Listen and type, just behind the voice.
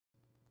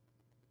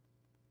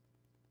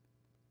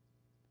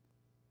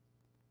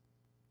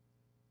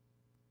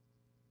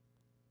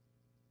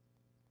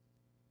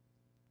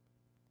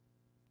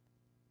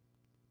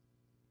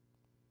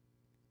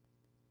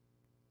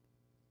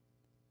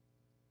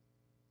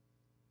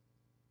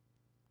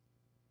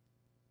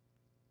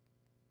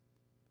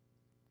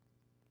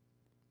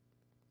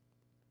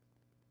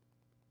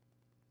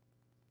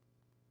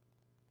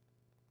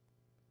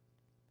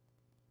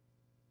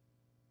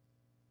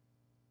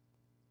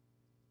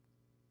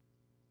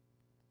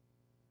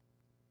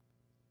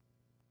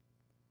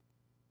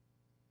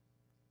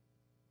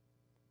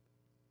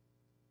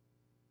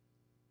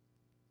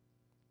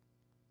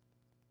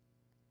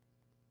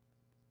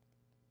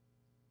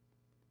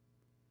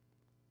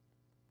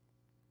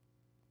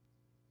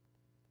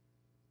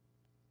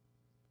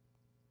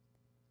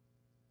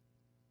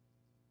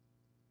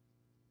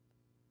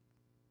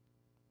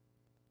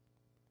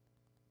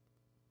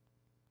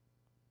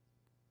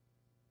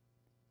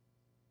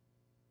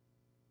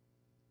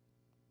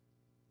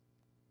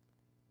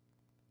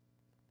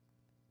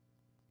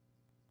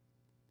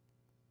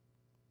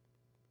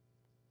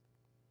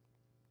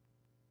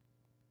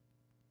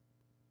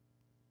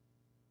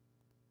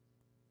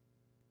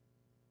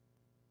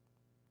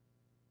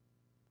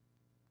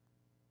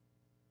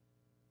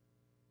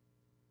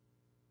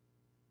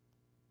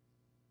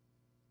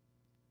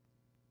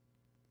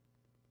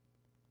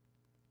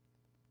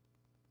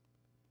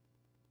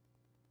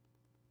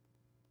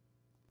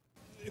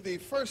the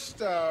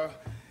first,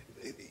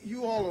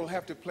 you all will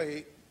have to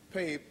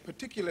pay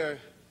particular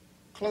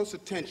close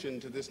attention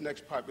to this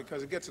next part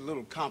because it gets a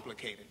little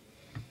complicated.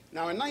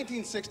 Now, in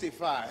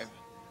 1965,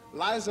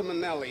 Liza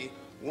Minnelli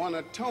won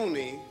a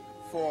Tony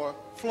for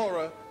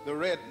Flora the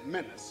Red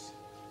Menace.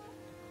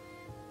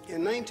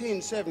 In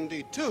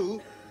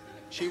 1972,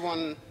 she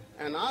won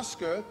an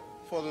Oscar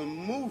for the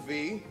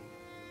movie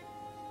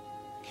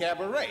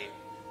Cabaret,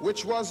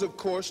 which was, of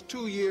course,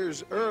 2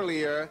 years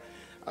earlier,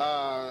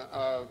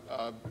 a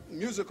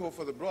musical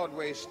for the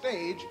Broadway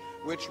stage,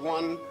 which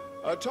won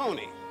a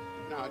Tony.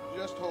 Now,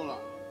 just hold on.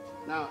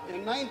 Now,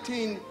 in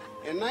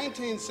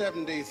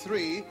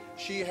 1973,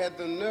 she had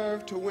the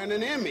nerve to win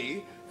an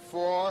Emmy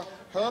for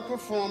her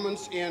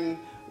performance in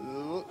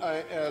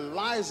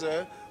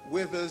Liza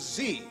with a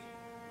Z.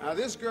 Now,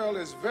 this girl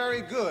is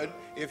very good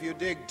if you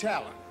dig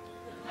talent.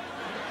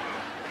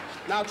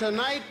 Now,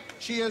 tonight,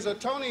 she is a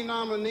Tony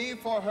nominee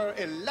for her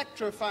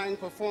electrifying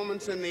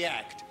performance in the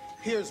act.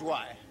 Here's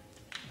why.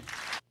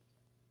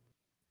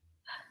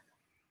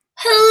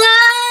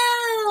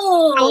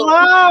 Hello!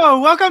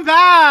 Hello! Welcome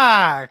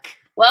back!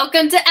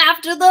 Welcome to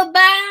After the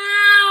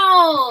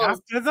Bows!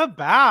 After the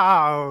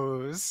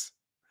Bows.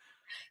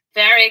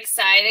 Very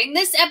exciting.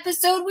 This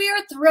episode, we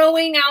are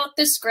throwing out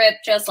the script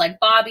just like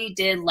Bobby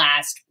did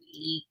last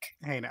week.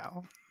 Hey,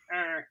 now.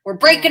 We're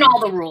breaking all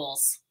the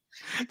rules.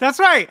 That's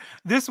right.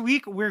 This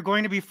week, we're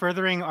going to be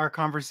furthering our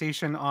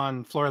conversation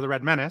on Flora the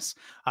Red Menace,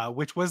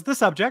 which was the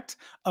subject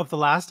of the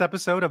last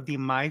episode of the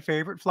My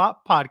Favorite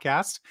Flop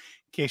podcast.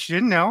 In case you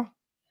didn't know,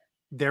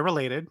 they're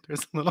related.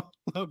 There's a little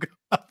logo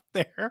up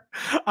there.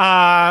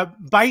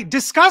 By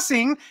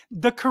discussing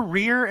the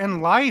career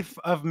and life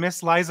of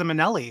Miss Liza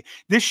Minnelli.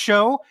 This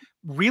show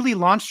really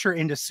launched her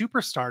into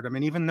superstardom.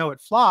 And even though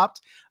it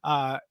flopped,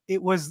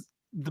 it was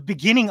the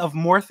beginning of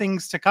more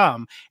things to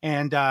come.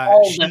 And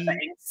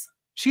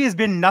she has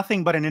been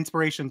nothing but an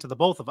inspiration to the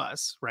both of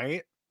us,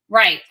 right?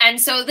 Right. And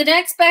so the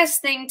next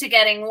best thing to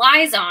getting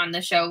Liza on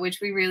the show, which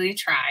we really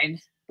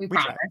tried, we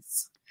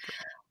promise,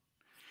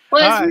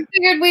 was we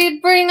figured we'd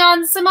bring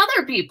on some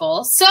other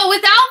people. So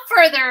without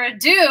further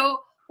ado,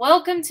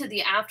 welcome to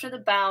the After the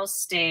Bows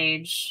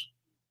stage.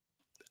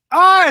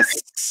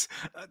 Us!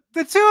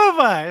 The two of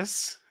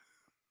us!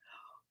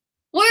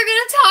 We're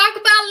going to talk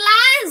about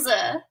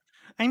Liza!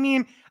 I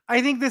mean,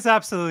 I think this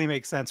absolutely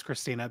makes sense,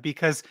 Kristina,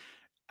 because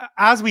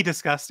as we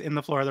discussed in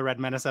the Flora the Red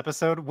Menace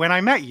episode, when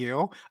I met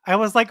you, I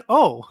was like,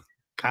 oh,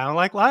 kind of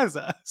like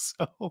Liza.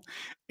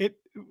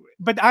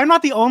 But I'm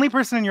not the only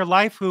person in your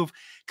life who've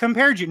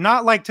compared you,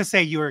 not like to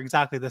say you are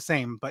exactly the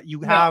same, but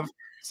you have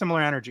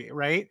similar energy,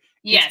 right?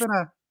 Yes. It's been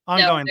an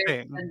ongoing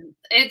thing.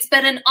 It's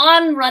been an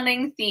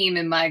on-running theme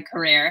in my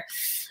career.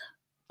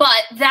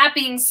 But that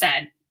being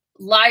said,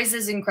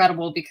 Liza's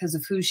incredible because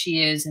of who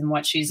she is and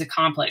what she's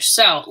accomplished.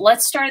 So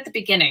let's start at the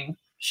beginning,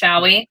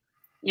 shall we?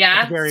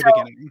 Yeah. At the very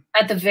beginning.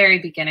 At the very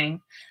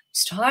beginning.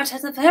 Start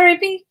at the very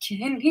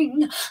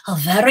beginning. A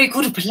very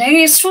good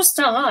place to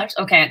start.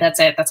 Okay, that's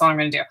it. That's all I'm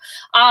going to do.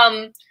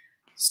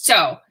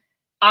 So,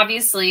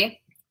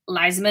 obviously,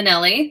 Liza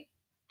Minnelli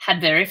had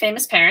very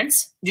famous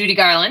parents. Judy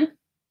Garland.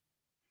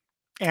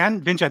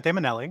 And Vincente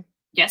Minnelli.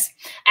 Yes.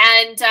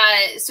 And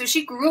so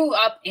she grew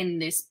up in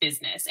this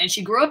business. And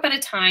she grew up at a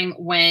time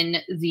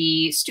when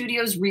the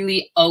studios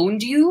really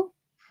owned you.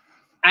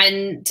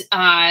 And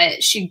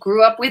she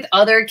grew up with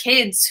other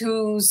kids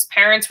whose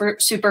parents were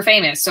super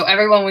famous. So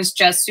everyone was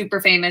just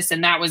super famous,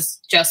 and that was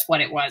just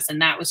what it was.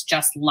 And that was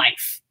just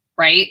life,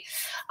 right?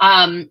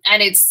 And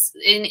it's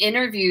in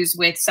interviews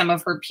with some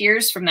of her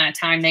peers from that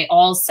time, they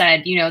all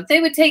said, you know,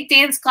 they would take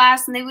dance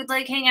class and they would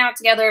like hang out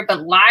together.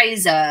 But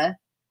Liza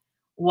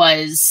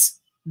was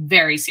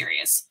very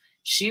serious.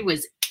 She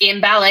was in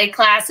ballet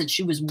class and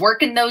she was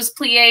working those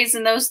pliés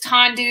and those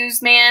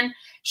tendus, man.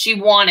 She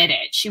wanted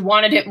it. She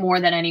wanted it more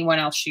than anyone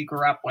else she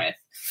grew up with.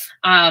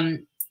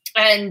 When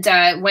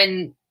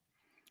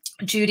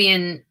Judy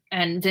and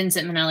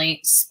Vincent Minnelli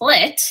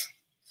split,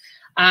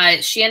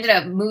 she ended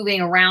up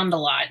moving around a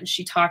lot. And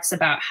she talks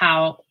about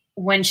how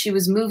when she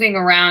was moving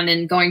around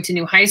and going to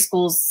new high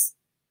schools,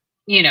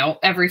 you know,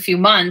 every few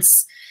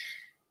months,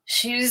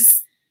 she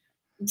was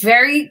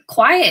very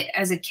quiet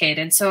as a kid.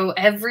 And so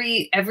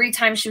every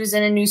time she was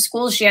in a new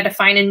school, she had to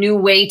find a new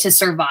way to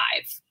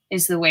survive.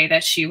 Is the way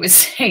that she was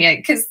saying it.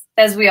 Because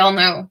as we all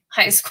know,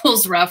 high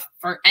school's rough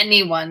for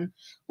anyone,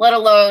 let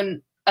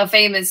alone a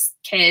famous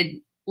kid,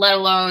 let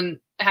alone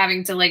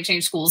having to like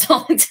change schools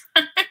all the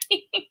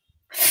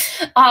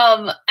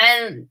time.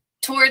 And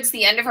towards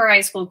the end of her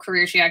high school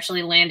career, she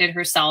actually landed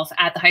herself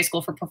at the High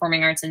School for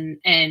Performing Arts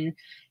in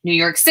New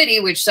York City,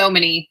 which so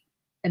many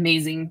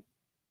amazing,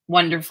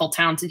 wonderful,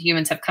 talented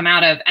humans have come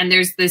out of. And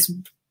there's this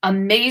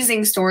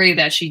amazing story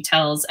that she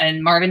tells,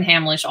 and Marvin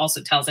Hamlish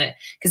also tells it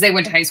because they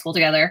went to high school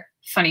together.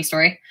 Funny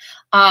story.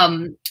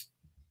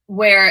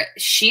 Where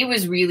she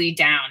was really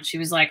down. She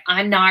was like,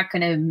 I'm not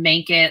going to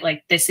make it.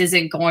 Like, this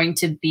isn't going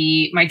to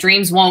be, my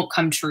dreams won't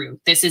come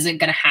true. This isn't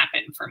going to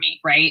happen for me.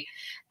 Right.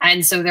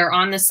 And so they're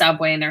on the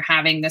subway and they're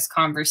having this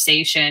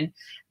conversation.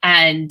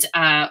 and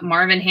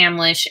Marvin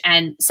Hamlish,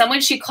 and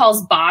someone she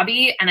calls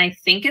Bobby, and I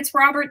think it's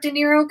Robert De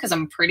Niro, because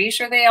I'm pretty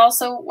sure they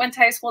also went to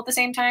high school at the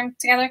same time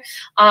together,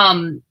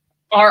 are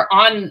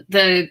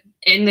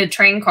in the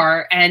train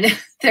car, and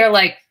they're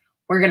like,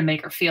 we're going to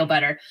make her feel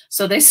better.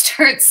 So they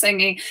start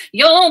singing,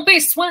 you'll be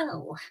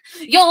swell,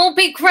 you'll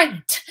be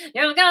great,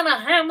 you're going to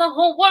have the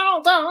whole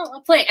world on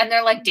a plate. And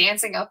they're like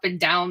dancing up and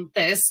down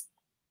this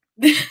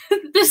the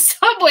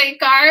subway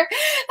car.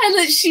 And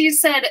then she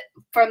said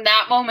from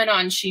that moment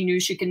on, she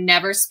knew she could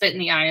never spit in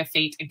the eye of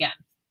fate again.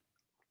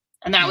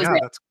 And that was it.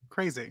 That's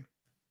crazy.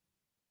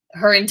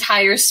 Her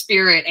entire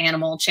spirit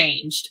animal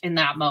changed in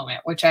that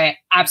moment, which I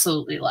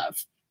absolutely love.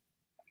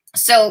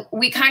 So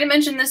we kind of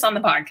mentioned this on the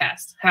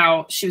podcast,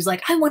 how she was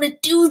like, I want to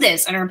do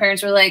this. And her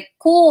parents were like,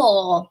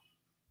 cool,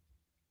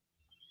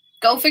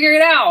 go figure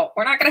it out.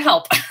 We're not going to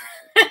help.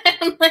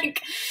 And like,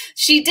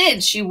 she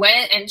did. She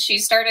went and she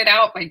started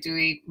out by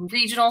doing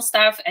regional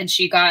stuff. And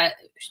she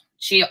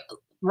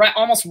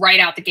almost right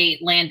out the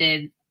gate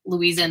landed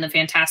Louisa and the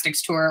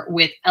Fantastics tour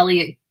with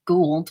Elliot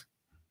Gould.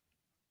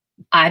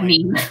 I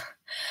mean,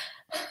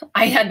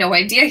 I had no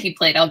idea he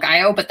played El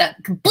Gallo, but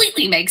that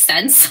completely makes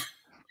sense.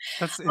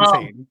 That's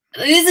insane.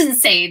 It is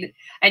insane.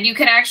 And you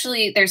can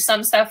actually, there's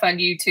some stuff on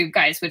YouTube,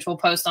 guys, which we'll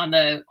post on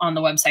the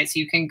website, so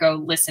you can go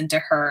listen to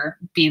her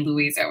be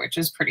Louisa, which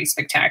is pretty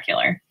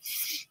spectacular.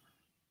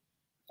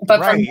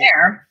 But from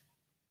there,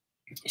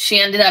 she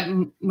ended up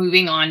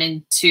moving on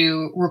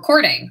into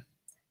recording,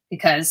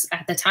 because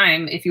at the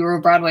time, if you were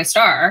a Broadway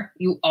star,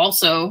 you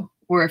also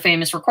were a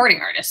famous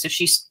recording artist. So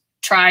she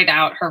tried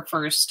out her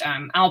first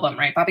album,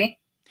 right, Bobby?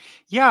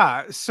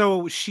 Yeah.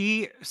 So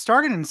she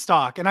started in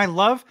stock, and I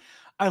love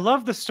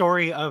the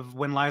story of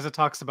when Liza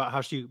talks about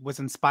how she was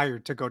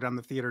inspired to go down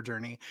the theater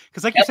journey.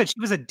 Because like you said, she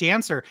was a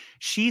dancer.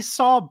 She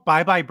saw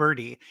Bye Bye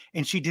Birdie,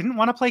 and she didn't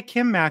want to play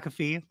Kim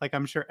McAfee, like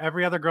I'm sure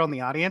every other girl in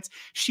the audience.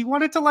 She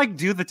wanted to like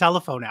do the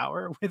telephone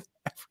hour with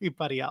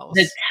everybody else.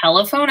 The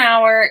telephone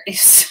hour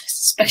is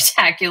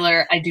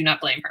spectacular. I do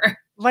not blame her.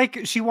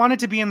 Like, she wanted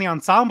to be in the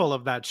ensemble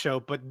of that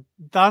show, but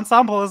the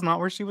ensemble is not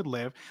where she would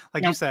live.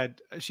 Like you said,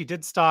 she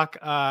did stock,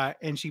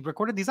 and she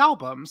recorded these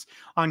albums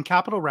on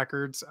Capitol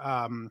Records.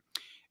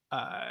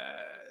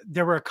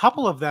 There were a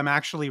couple of them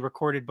actually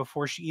recorded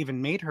before she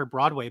even made her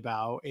Broadway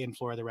bow in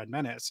Flora the Red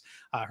Menace.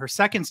 Her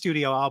second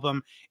studio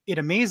album, It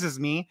Amazes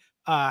Me,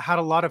 had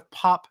a lot of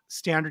pop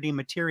standardy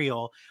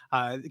material.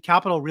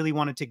 Capitol really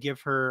wanted to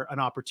give her an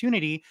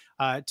opportunity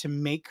to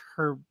make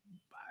her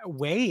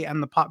way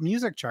in the pop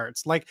music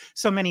charts, like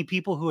so many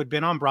people who had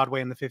been on Broadway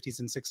in the 50s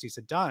and 60s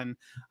had done.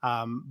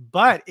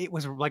 But it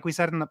was, like we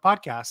said in the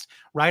podcast,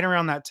 right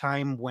around that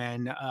time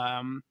when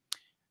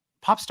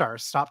pop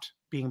stars stopped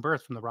being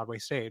birthed from the Broadway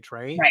stage,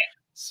 right?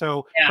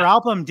 So her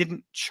album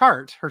didn't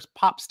chart, her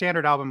pop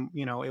standard album,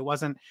 you know, it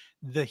wasn't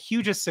the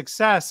hugest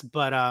success,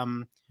 but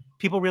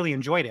people really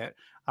enjoyed it.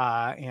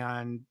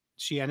 And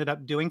she ended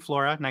up doing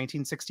Flora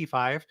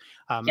 1965.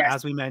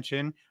 As we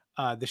mentioned,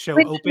 the show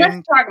opened.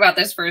 Let's talk about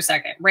this for a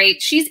second,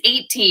 right? She's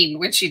 18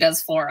 when she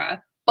does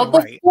Flora. But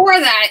before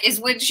that is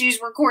when she's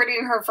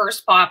recording her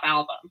first pop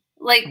album.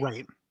 Like,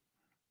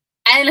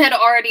 and had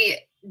already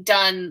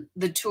done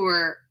the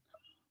tour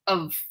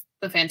of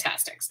the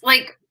Fantastics.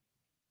 Like,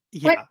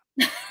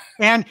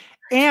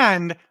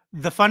 and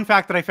the fun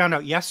fact that I found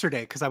out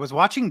yesterday, because I was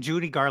watching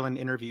Judy Garland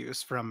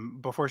interviews from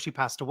before she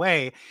passed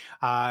away,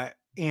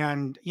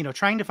 and you know,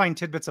 trying to find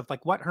tidbits of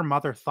like what her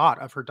mother thought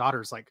of her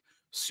daughter's like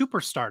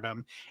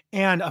superstardom.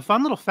 And a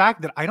fun little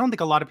fact that I don't think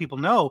a lot of people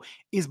know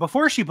is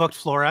before she booked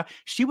Flora,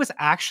 she was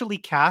actually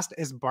cast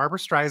as Barbra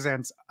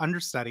Streisand's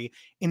understudy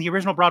in the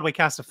original Broadway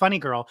cast of Funny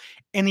Girl.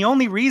 And the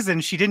only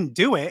reason she didn't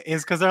do it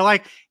is because they're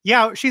like,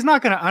 yeah, she's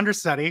not going to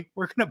understudy.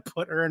 We're going to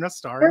put her in a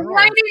star. We're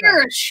writing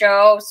her a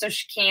show, so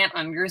she can't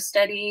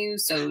understudy you.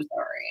 So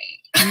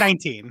sorry.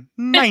 19.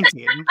 Like,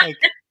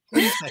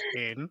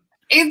 insane.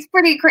 It's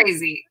pretty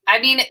crazy. I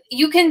mean,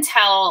 you can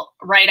tell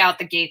right out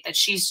the gate that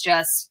she's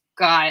just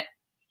got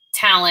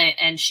talent,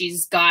 and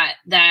she's got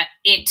that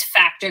it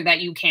factor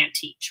that you can't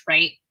teach,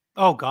 right?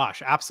 Oh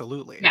gosh,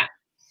 absolutely. Yeah.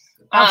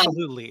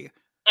 Absolutely.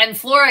 And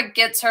Flora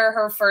gets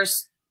her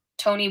first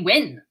Tony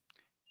win.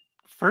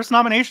 First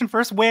nomination,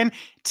 first win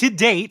to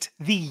date,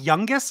 the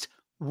youngest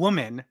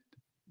woman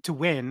to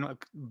win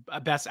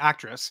a Best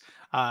Actress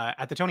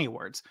at the Tony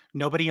Awards.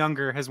 Nobody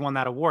younger has won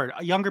that award.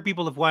 Younger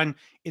people have won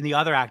in the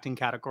other acting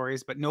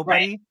categories, but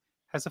nobody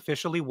has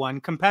officially won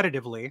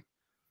competitively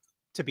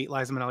to beat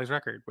Liza Minnelli's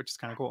record, which is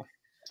kind of cool.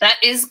 That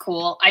is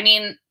cool. I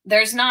mean,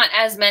 there's not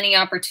as many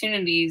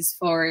opportunities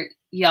for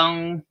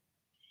young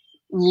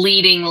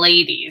leading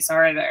ladies,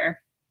 are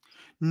there?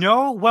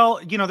 No.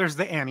 Well, you know, there's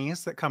the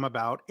Annies that come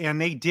about,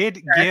 and they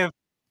did give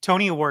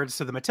Tony Awards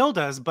to the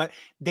Matildas, but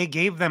they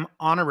gave them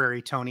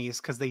honorary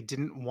Tonys because they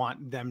didn't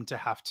want them to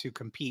have to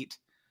compete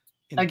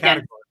in the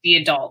category. The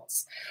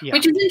adults,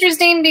 which is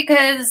interesting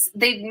because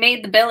they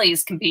made the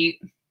Billies compete.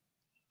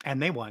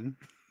 And they won.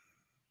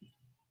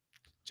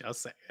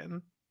 Just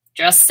saying.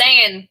 Just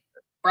saying.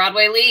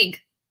 Broadway League.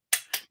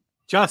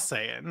 Just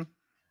saying.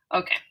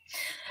 Okay.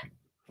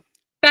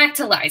 Back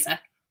to Liza.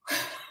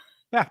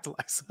 Back to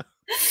Liza.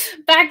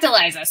 Back to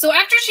Liza. So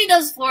after she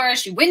does Flora,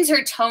 she wins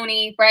her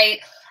Tony, right?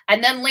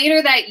 And then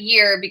later that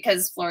year,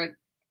 because Flora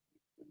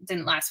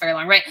didn't last very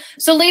long, right?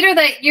 So later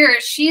that year,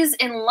 she's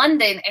in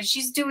London and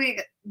she's doing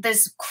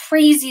this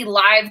crazy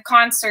live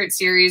concert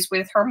series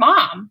with her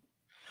mom,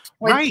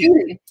 with Right.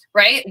 Judy,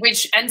 right?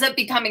 Which ends up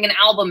becoming an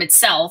album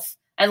itself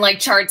and like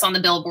charts on the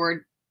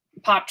Billboard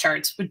pop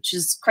charts, which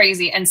is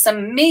crazy. And some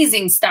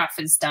amazing stuff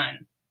is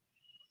done.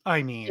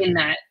 I mean,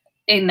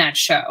 in that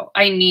show.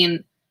 I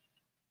mean,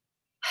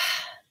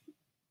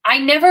 I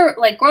never,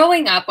 like,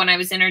 growing up when I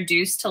was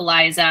introduced to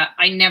Liza,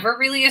 I never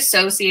really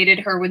associated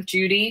her with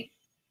Judy.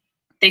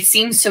 They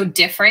seem so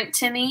different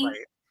to me. Right.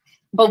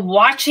 But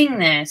watching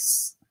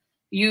this,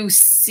 you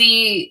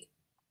see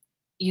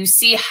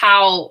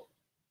how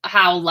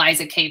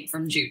Liza came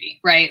from Judy,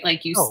 right?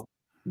 Like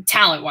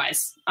talent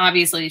wise,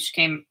 obviously she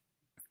came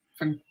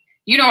from,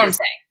 you know what I'm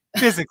saying?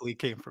 Physically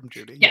came from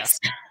Judy. Yes.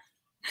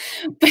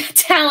 But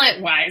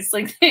talent wise,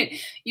 like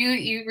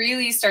you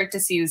really start to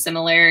see the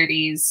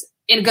similarities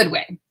in a good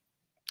way.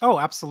 Oh,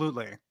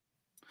 absolutely.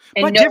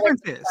 And but no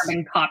differences.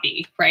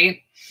 Copy,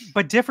 right?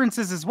 But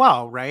differences as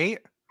well, right?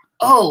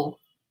 Oh,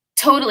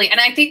 totally. And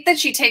I think that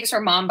she takes her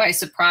mom by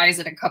surprise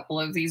at a couple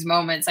of these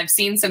moments. I've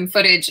seen some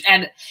footage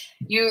and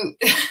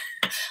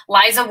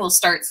Liza will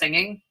start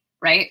singing,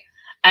 right?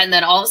 And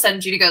then all of a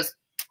sudden Judy goes,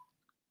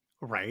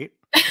 right.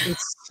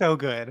 It's so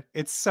good.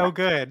 It's so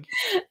good.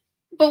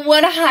 But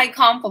what a high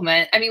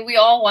compliment. I mean, we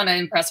all want to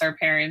impress our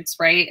parents,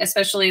 right?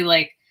 Especially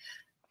like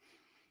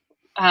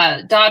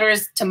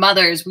daughters to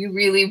mothers. We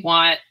really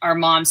want our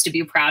moms to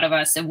be proud of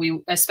us. And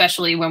we,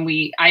 especially when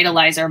we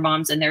idolize our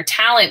moms and their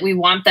talent, we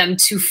want them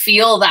to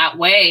feel that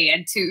way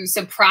and to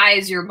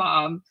surprise your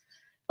mom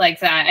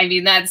like that. I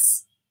mean, that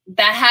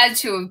had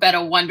to have been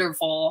a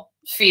wonderful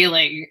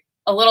feeling.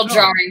 A little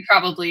jarring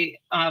probably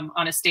on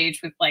a stage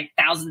with like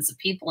thousands of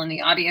people in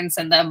the audience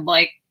and them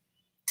like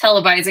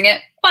televising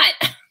it.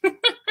 But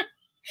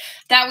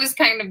that was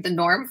kind of the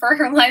norm for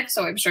her life.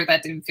 So I'm sure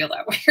that didn't feel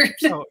that weird.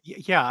 Oh,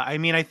 yeah. I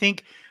mean, I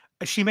think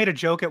she made a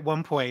joke at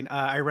one point.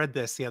 I read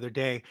this the other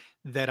day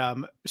that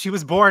she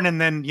was born and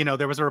then, you know,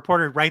 there was a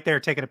reporter right there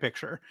taking a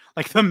picture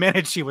like the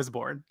minute she was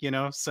born, you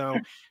know, so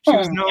she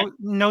was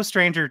no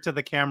stranger to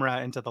the camera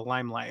and to the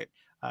limelight.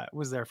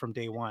 Was there from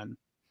day one.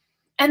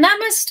 And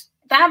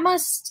that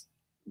must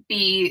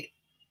be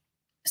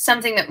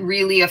something that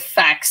really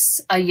affects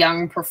a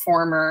young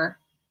performer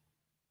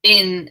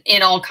in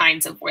all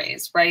kinds of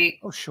ways, right?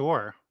 Oh,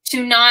 sure.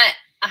 To not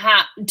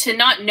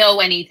know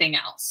anything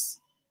else.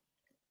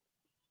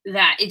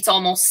 That it's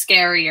almost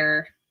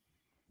scarier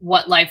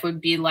what life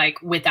would be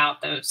like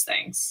without those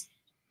things.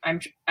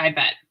 I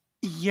bet.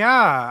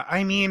 Yeah.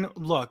 I mean,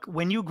 look,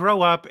 when you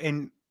grow up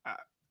and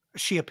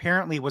she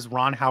apparently was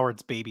Ron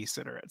Howard's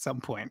babysitter at some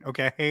point.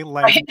 Okay.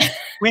 Like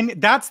when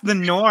that's the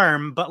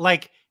norm, but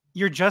like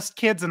you're just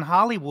kids in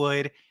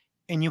Hollywood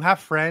and you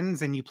have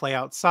friends and you play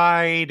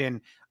outside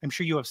and I'm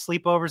sure you have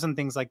sleepovers and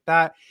things like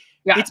that.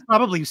 Yeah. It's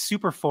probably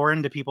super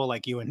foreign to people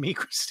like you and me,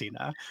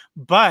 Kristina,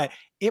 but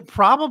it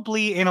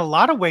probably in a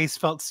lot of ways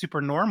felt super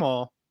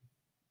normal.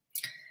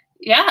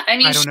 Yeah. I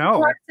mean, I don't know.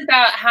 She talks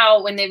about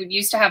how when they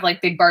used to have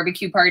like big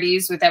barbecue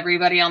parties with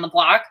everybody on the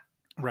block.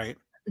 Right.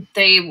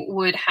 They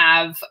would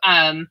have,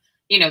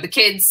 you know, the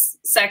kids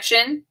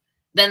section,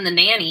 then the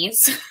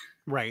nannies.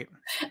 Right.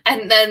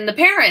 And then the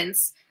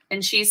parents.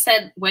 And she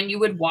said when you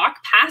would walk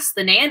past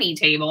the nanny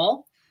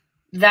table,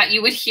 that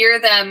you would hear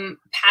them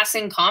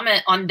passing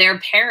comment on their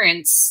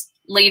parents'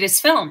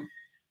 latest film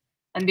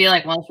and be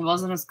like, well, she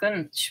wasn't as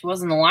good. She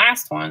wasn't the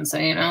last one. So,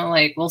 you know,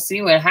 like, we'll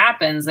see what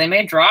happens. They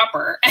may drop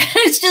her.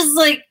 It's just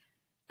like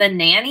the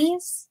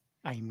nannies.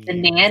 I mean,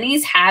 the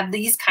nannies have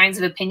these kinds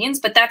of opinions,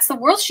 but that's the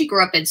world she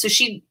grew up in. So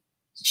she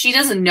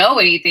doesn't know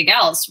anything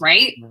else.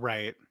 Right.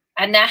 Right.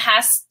 And that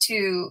has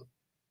to,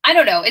 I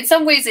don't know. In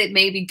some ways it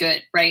may be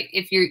good, right?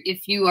 If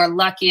you are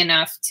lucky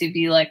enough to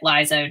be like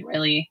Liza and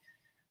really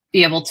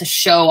be able to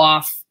show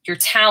off your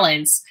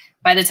talents,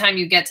 by the time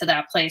you get to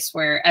that place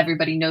where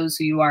everybody knows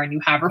who you are and you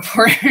have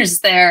reporters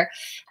there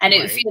and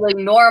it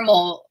feeling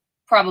normal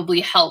probably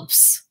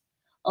helps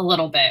a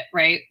little bit,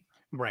 right?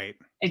 Right.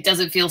 It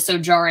doesn't feel so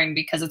jarring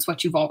because it's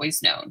what you've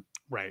always known.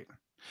 Right.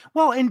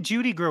 Well, and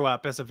Judy grew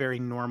up as a very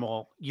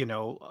normal, you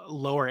know,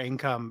 lower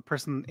income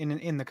person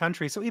in the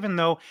country. So even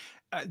though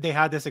they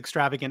had this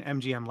extravagant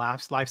MGM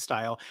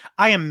lifestyle,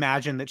 I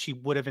imagine that she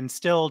would have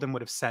instilled and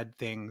would have said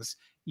things,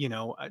 you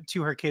know,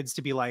 to her kids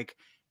to be like,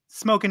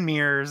 smoke and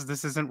mirrors,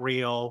 this isn't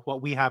real.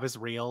 What we have is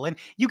real. And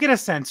you get a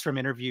sense from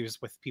interviews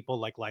with people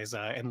like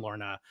Liza and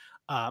Lorna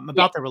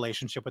about their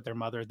relationship with their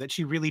mother, that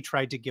she really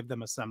tried to give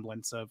them a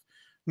semblance of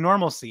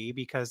normalcy,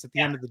 because at the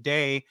end of the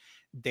day,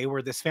 they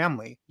were this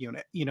family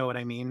unit. You know what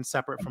I mean?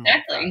 Separate from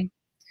exactly.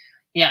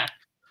 Yeah.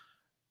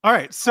 All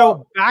right.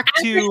 So back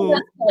to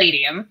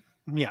Palladium.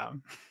 Yeah.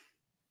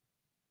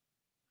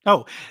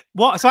 Oh,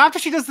 well, so after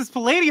she does this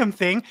Palladium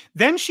thing,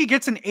 then she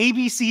gets an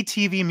ABC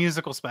TV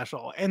musical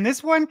special. And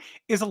this one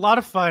is a lot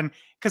of fun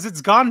because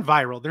it's gone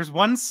viral. There's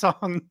one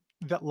song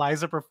that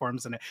Liza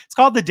performs in it. It's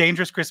called The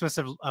Dangerous Christmas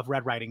of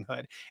Red Riding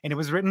Hood. And it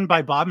was written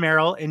by Bob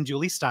Merrill and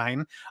Julie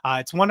Stein.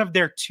 It's one of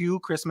their 2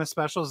 Christmas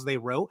specials they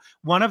wrote.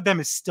 One of them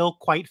is still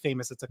quite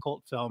famous. It's a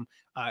cult film.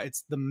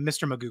 It's the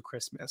Mr. Magoo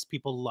Christmas.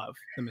 People love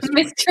the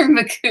Mr.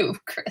 Magoo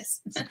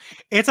Christmas.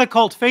 It's a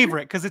cult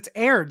favorite because it's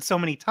aired so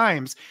many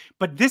times.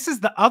 But this is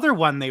the other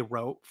one they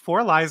wrote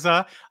for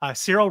Liza.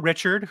 Cyril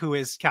Richard, who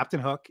is Captain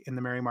Hook in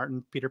the Mary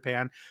Martin Peter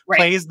Pan,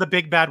 plays the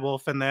big bad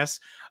wolf in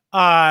this.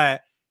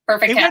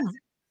 Perfect casting.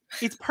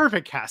 It's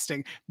perfect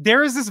casting.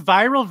 There is this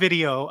viral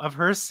video of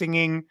her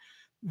singing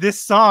this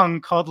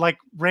song called like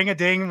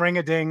Ring-a-Ding,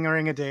 Ring-a-Ding,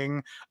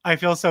 Ring-a-Ding, I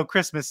Feel So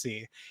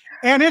Christmassy.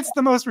 And it's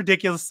the most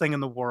ridiculous thing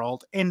in the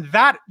world. And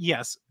that,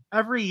 yes,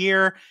 every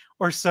year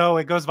or so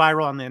it goes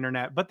viral on the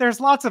internet, but there's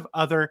lots of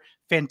other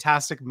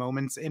fantastic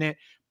moments in it.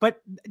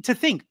 But to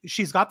think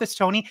she's got this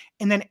Tony,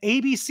 and then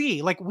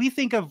ABC, like we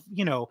think of,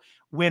 you know,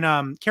 when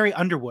Carrie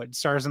Underwood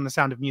stars in The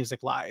Sound of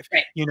Music Live,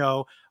 you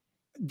know,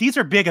 these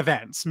are big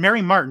events.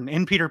 Mary Martin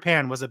in Peter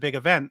Pan was a big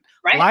event.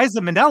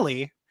 Liza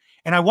Minnelli,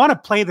 and I want to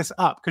play this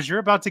up because you're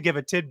about to give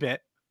a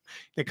tidbit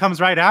that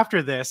comes right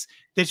after this.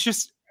 That's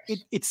just,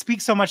 it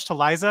speaks so much to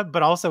Liza,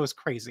 but also is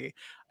crazy.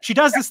 She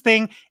does this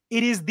thing.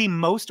 It is the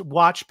most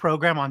watched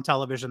program on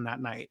television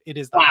that night. It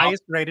is the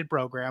highest rated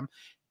program.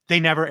 They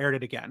never aired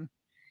it again,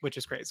 which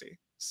is crazy.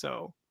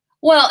 So.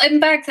 Well, and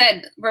back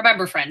then,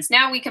 remember, friends,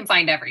 now we can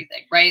find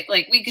everything, right?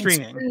 Like we can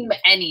stream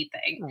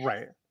anything.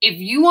 Right. If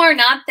you are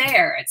not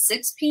there at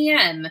 6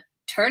 p.m.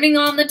 turning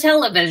on the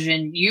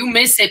television, you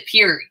miss it,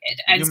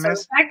 period. And so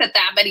the fact that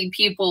that many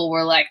people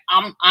were like,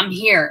 I'm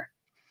here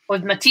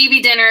with my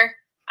TV dinner.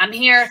 I'm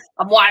here.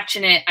 I'm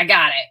watching it. I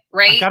got it.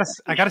 Right.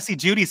 I gotta see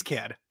Judy's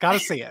kid. Gotta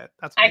see it.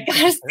 That's what I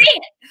gotta see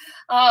it.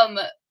 And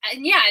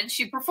yeah, and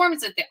she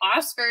performs at the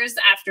Oscars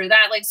after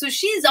that. Like, so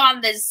she's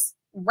on this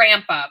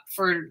ramp up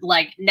for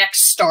like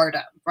next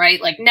stardom, right?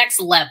 Like next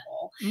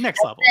level.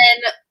 Next level.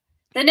 And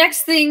the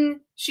next thing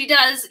she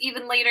does,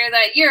 even later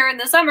that year in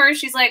the summer,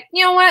 she's like,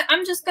 you know what?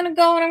 I'm just gonna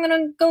go and I'm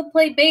gonna go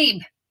play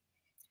Babe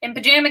in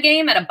Pajama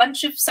Game at a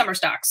bunch of summer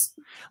stocks.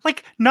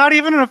 Like not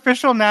even an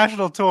official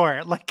national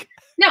tour. Like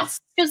no,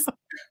 just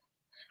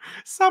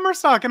summer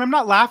stock. And I'm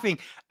not laughing.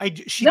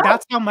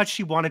 That's how much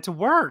she wanted to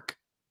work.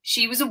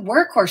 She was a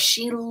workhorse.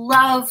 She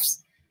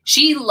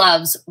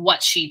loves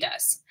what she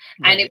does.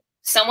 Right. And if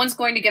someone's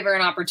going to give her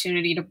an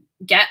opportunity to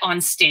get on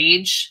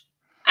stage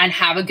and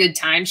have a good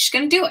time, she's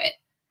going to do it.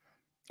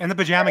 And the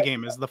Pajama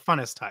Game is the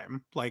funnest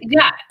time. Like,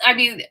 yeah, I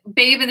mean,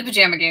 Babe in the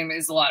Pajama Game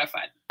is a lot of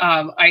fun.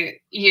 I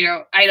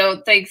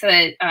don't think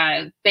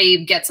that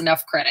Babe gets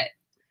enough credit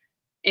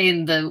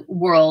in the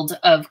world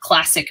of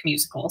classic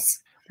musicals.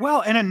 Well,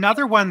 and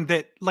another one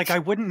that like I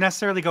wouldn't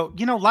necessarily go,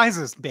 you know,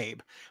 Liza's Babe.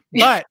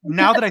 But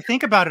now that I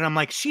think about it, I'm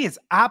like, she is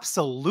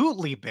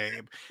absolutely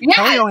Babe. Yeah.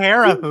 Kelly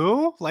O'Hara,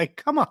 who?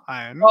 Like, come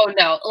on. Oh,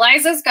 no.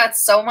 Liza's got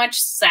so much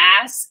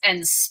sass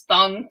and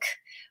spunk,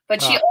 but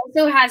she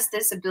also has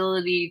this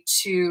ability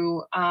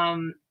to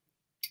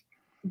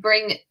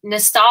bring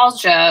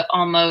nostalgia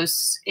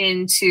almost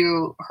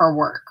into her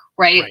work,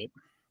 right?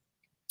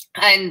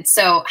 And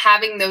so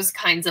having those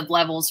kinds of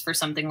levels for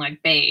something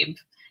like Babe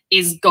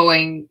is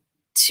going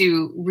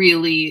to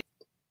really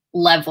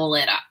level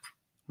it up.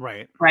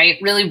 Right.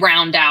 Really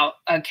round out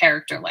a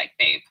character like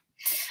Babe.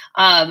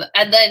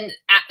 And then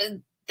at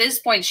this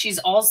point, she's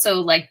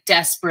also like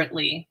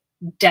desperately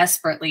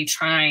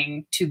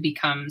trying to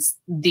become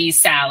the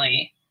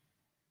Sally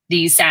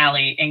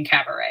in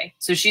Cabaret.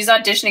 So she's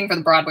auditioning for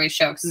the Broadway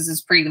show because this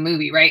is pre the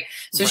movie, right?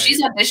 So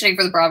she's auditioning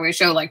for the Broadway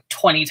show like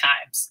 20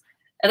 times.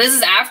 And this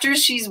is after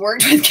she's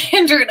worked with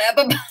Kander and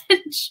Ebba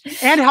Bunch.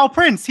 And Hal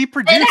Prince. He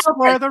produced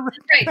Flora the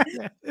Red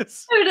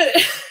Menace.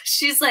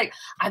 She's like,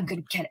 I'm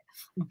going to get it.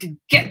 I'm going to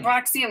get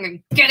Roxy. I'm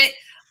going to get it.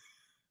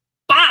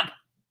 Bob,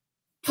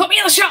 put me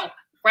on the show.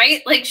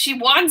 Right? Like she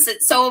wants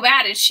it so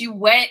bad. And she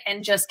went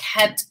and just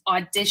kept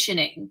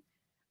auditioning.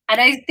 And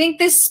I think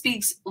this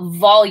speaks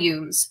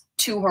volumes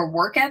to her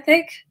work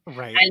ethic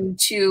and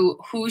to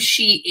who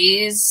she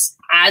is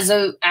as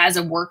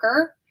a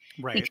worker.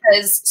 Right.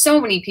 Because so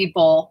many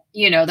people,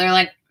 you know, they're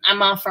like,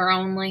 I'm offer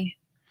only.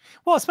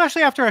 Well,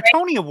 especially after a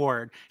Tony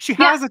Award. She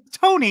has a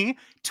Tony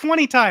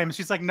 20 times.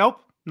 She's like, nope,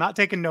 not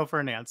taking no for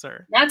an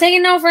answer. Not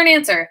taking no for an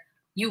answer.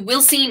 You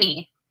will see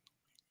me.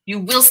 You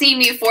will see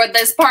me for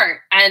this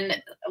part.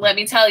 And let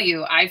me tell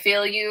you, I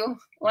feel you,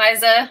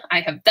 Liza.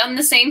 I have done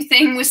the same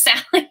thing with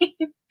Sally.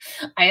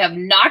 I have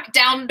knocked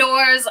down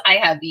doors. I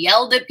have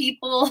yelled at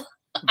people.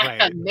 I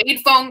have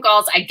made phone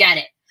calls. I get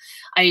it.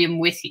 I am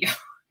with you.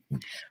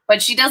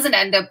 But she doesn't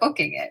end up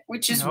booking it,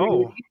 which is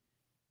really,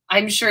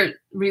 I'm sure,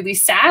 really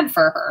sad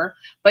for her.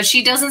 But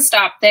she doesn't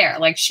stop there.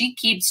 Like, she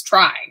keeps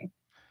trying.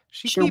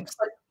 She'll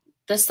put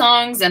the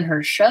songs in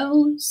her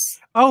shows.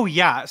 Oh,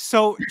 yeah.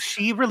 So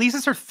she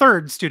releases her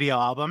 3rd studio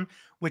album,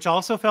 which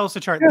also fails to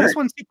chart. This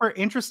one's super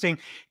interesting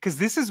because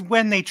this is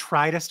when they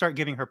try to start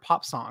giving her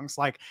pop songs.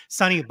 Like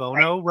Sonny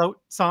Bono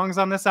wrote songs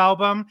on this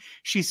album.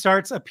 She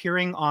starts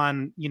appearing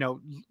on, you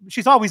know,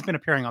 she's always been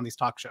appearing on these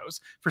talk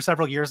shows for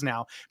several years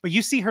now. But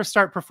you see her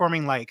start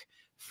performing like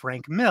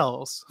Frank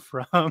Mills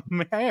from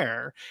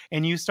Hair,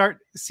 and you start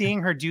seeing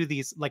her do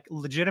these like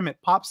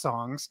legitimate pop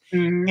songs,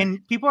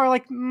 and people are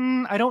like,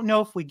 I don't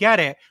know if we get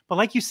it. But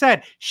like you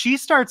said, she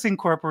starts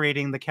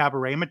incorporating the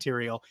cabaret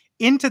material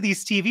into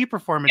these TV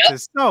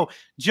performances. Yep. So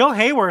Jill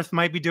Hayworth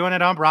might be doing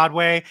it on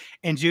Broadway,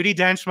 and Judi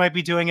Dench might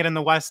be doing it in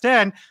the West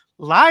End.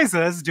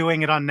 Liza's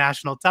doing it on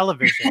national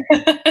television.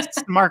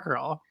 Smart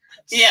girl.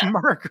 Yeah.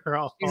 Smart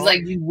girl. She's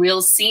like, you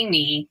will see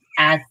me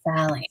as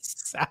Sally.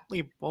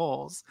 Sally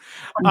Bowles.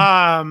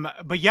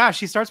 But yeah,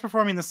 she starts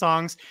performing the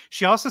songs.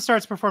 She also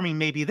starts performing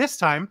Maybe This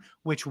Time,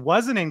 which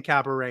wasn't in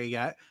Cabaret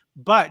yet,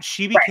 but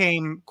she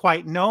became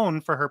quite known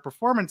for her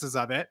performances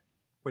of it,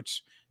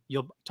 which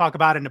you'll talk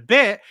about in a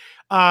bit.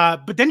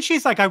 But then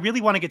she's like, I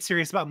really want to get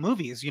serious about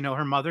movies. You know,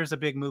 her mother's a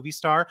big movie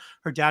star.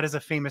 Her dad is a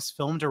famous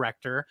film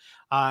director.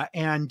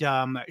 And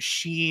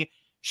she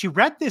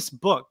read this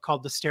book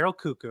called The Sterile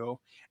Cuckoo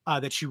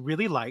that she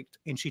really liked.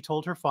 And she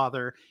told her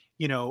father,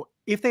 you know,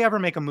 if they ever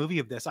make a movie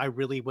of this, I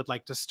really would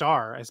like to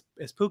star as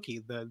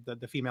Pookie,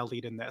 the female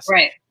lead in this.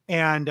 Right.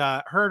 And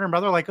her and her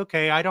mother were like,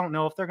 okay, I don't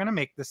know if they're going to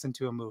make this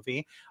into a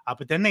movie.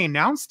 But then they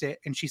announced it.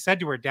 And she said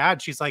to her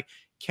dad, she's like,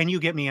 can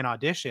you get me an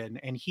audition?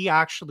 And he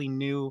actually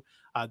knew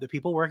the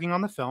people working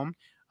on the film.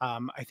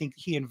 I think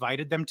he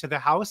invited them to the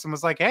house and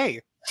was like,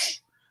 hey,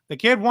 the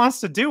kid wants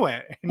to do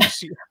it. And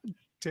she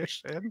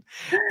auditioned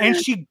and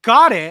she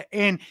got it.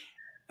 And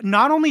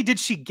not only did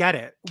she get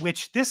it,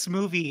 which this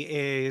movie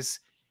is,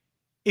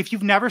 if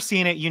you've never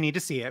seen it, you need to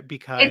see it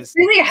because it's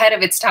really ahead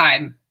of its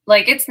time.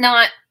 Like, it's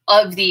not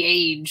of the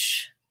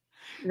age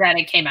that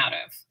it came out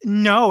of.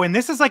 No, and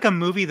this is like a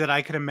movie that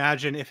I could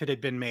imagine if it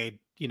had been made,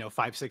 you know,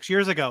 5-6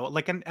 years ago,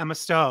 like an Emma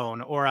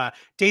Stone or a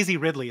Daisy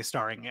Ridley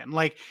starring in.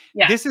 Like,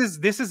 this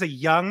is a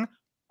young,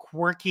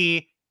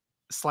 quirky,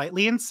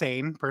 slightly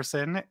insane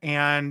person.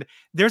 And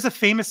there's a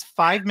famous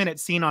 5-minute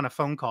scene on a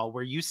phone call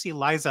where you see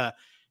Liza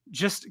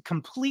just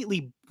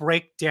completely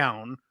break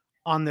down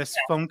on this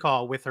phone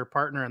call with her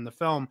partner in the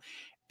film.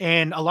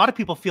 And a lot of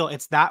people feel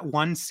it's that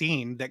one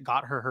scene that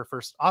got her her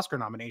first Oscar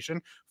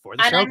nomination for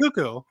The Sterile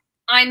Cuckoo.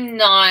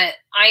 I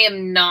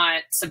am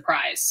not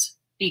surprised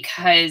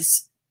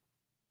because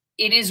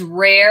it is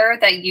rare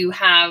that you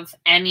have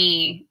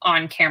any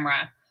on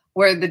camera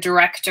where the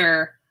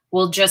director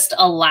will just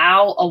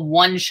allow a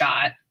one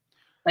shot,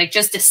 like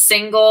just a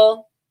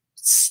single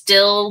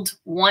stilled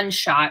one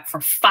shot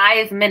for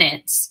 5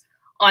 minutes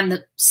on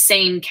the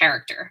same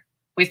character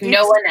with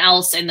no one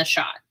else in the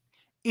shot.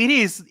 It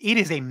is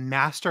a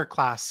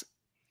masterclass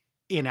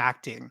in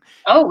acting.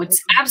 Oh,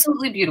 it's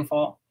absolutely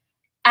beautiful.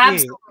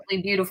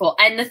 Absolutely beautiful.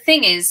 And the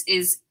thing is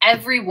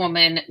every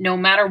woman, no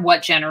matter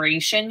what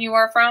generation you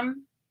are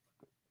from,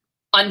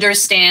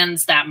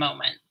 understands that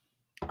moment.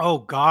 Oh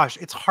gosh,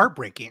 it's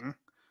heartbreaking.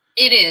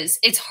 It is.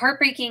 It's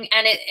heartbreaking,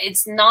 and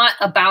it's not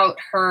about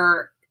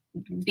her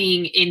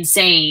being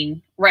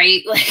insane,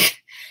 right? Like,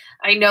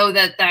 I know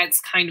that that's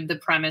kind of the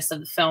premise of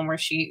the film where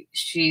she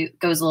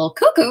goes a little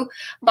cuckoo,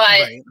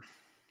 but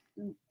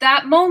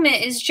that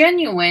moment is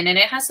genuine, and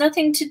it has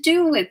nothing to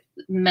do with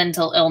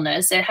mental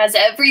illness. It has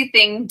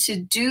everything to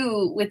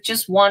do with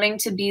just wanting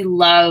to be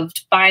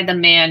loved by the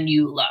man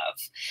you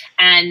love.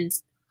 And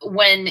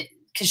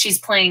because she's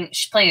playing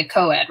a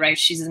co-ed, right?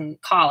 She's in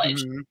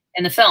college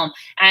in the film.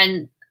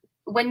 And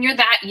when you're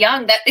that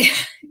young,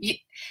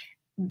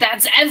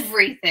 that's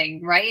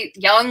everything, right?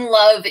 Young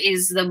love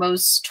is the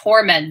most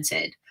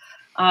tormented.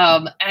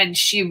 And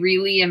she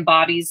really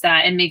embodies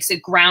that and makes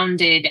it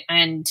grounded.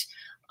 And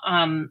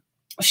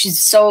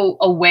she's so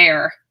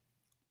aware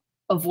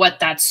of what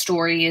that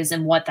story is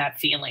and what that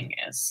feeling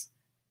is.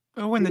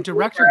 Oh, and the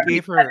director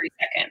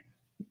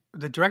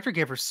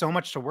gave her so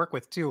much to work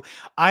with too.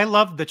 I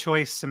love the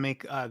choice to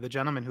make the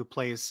gentleman who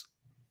plays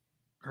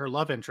her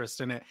love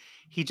interest in it.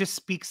 He just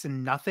speaks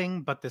in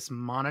nothing but this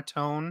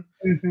monotone.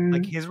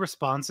 Like, his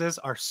responses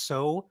are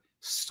so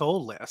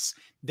soulless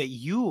that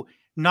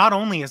not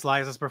only is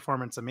Liza's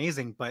performance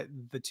amazing, but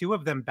the two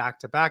of them back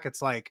to back,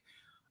 it's like,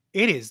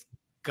 it is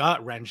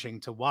gut-wrenching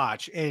to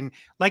watch. And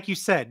like you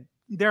said,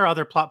 there are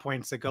other plot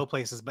points that go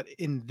places, but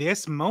in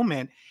this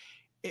moment,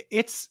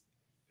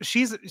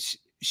 she's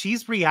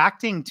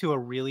reacting to a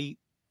really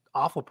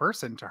awful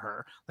person to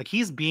her. Like,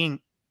 he's being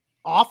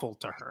awful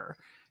to her,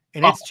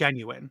 and it's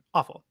genuine.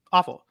 Awful.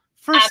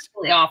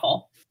 Absolutely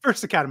awful.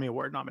 First Academy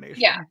Award nomination.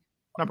 Yeah.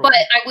 But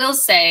I will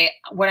say,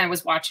 when I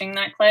was watching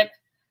that clip,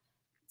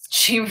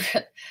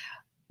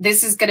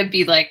 this is going to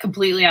be like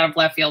completely out of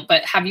left field,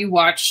 but have you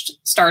watched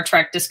Star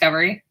Trek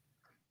Discovery?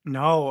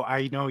 No,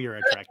 I know you're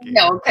a Trekkie.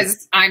 No,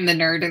 because I'm the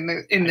nerd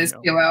in this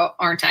duo,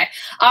 aren't I?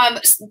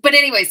 But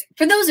anyways,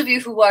 for those of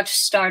you who watch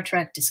Star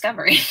Trek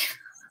Discovery,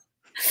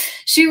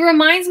 she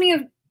reminds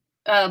me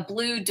of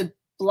Blue de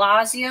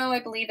Blasio, I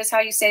believe is how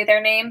you say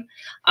their name.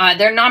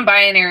 They're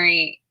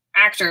non-binary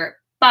actor,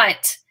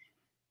 but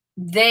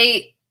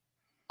they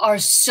are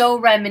so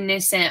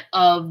reminiscent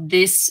of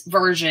this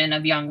version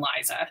of young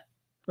Liza.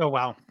 Oh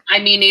wow! I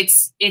mean,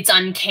 it's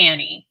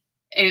uncanny.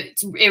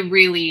 It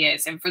really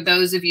is. And for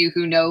those of you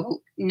who know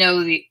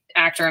the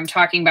actor I'm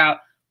talking about,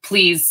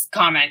 please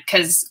comment,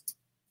 because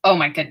Oh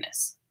my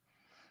goodness.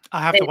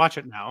 I have to watch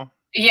it now.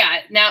 Yeah.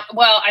 Now,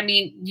 well, I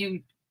mean,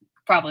 you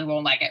probably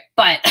won't like it,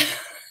 but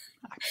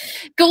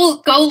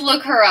go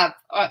look her up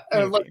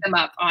or look them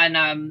up on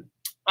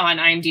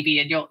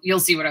IMDb, and you'll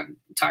see what I'm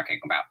talking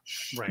about.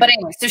 Right. But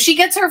anyway, so she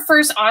gets her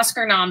first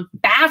Oscar nom,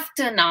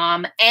 BAFTA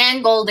nom,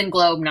 and Golden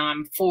Globe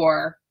nom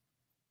for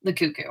The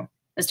Cuckoo,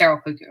 The Sterile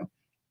Cuckoo.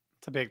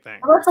 It's a big thing.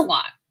 Well, that's a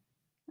lot,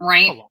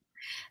 right?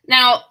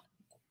 Now,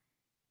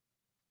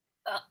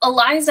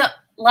 Liza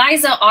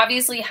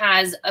obviously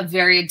has a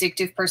very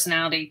addictive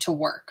personality to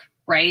work,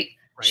 right?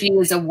 She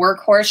is a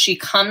workhorse. She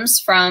comes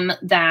from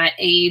that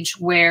age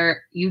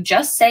where you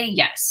just say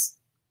yes,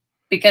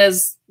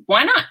 because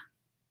why not?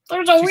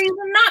 There's a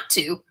reason not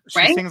to,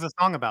 right? She sings a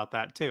song about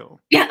that too.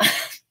 Yeah,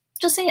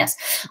 just say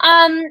yes.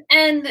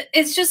 And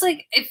it's just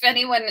like, if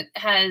anyone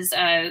has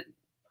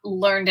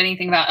learned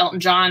anything about Elton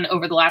John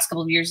over the last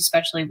couple of years,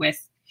 especially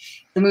with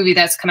the movie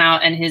that's come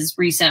out and his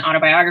recent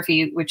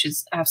autobiography, which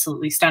is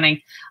absolutely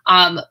stunning.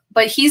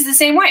 But he's the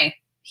same way.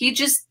 He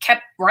just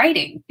kept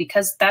writing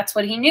because that's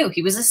what he knew.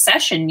 He was a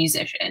session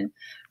musician,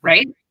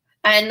 right?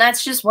 And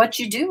that's just what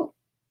you do.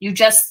 You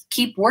just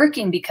keep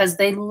working because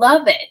they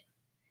love it.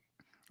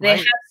 They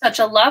have such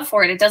a love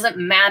for it. It doesn't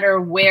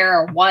matter where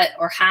or what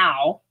or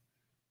how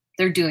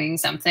they're doing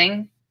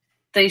something.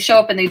 They show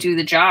up and they do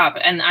the job.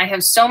 And I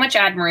have so much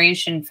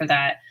admiration for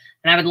that.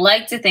 And I would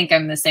like to think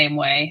I'm the same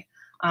way.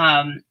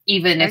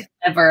 Even if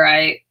ever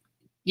I,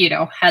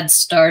 had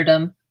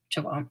stardom, which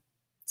I won't.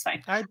 It's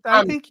fine. I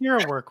think you're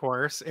a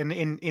workhorse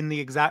in the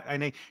exact,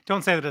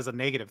 don't say that as a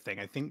negative thing.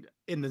 I think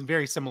in the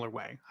very similar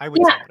way, I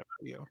would say that about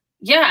you.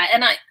 Yeah.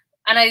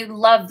 And I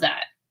love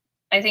that.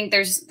 I think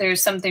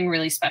there's something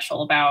really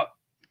special about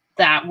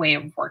that way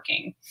of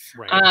working.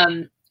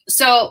 Right.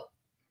 So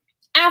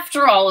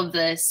after all of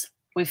this,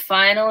 we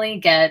finally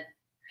get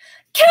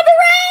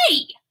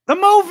Cabaret, the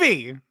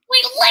movie.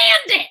 We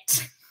land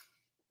it.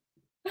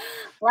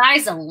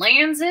 Liza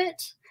lands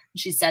it.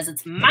 She says,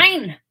 "It's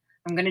mine.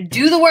 I'm going to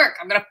do the work.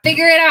 I'm going to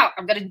figure it out.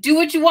 I'm going to do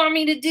what you want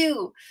me to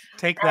do."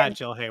 Take that,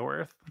 Jill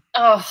Hayworth.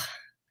 Oh,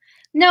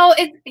 no.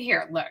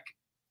 Here, look.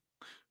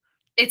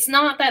 It's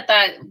not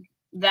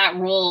that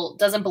role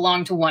doesn't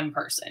belong to one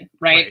person,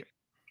 right?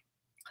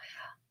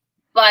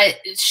 But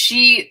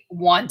she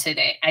wanted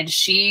it and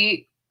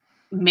she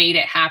made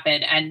it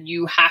happen, and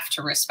you have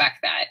to respect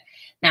that.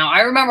 Now,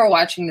 I remember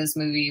watching this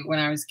movie when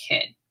I was a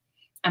kid,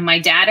 and my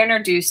dad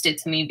introduced it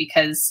to me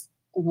because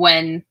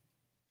when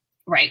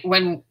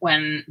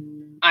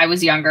I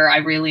was younger, I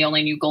really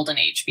only knew Golden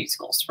Age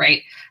musicals,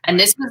 right? And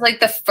this was like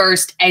the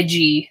first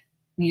edgy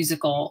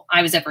musical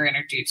I was ever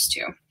introduced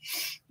to.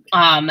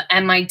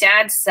 And my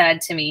dad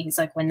said to me, he's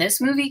like, when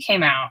this movie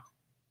came out,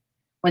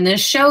 when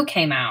this show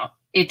came out,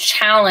 it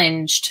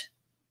challenged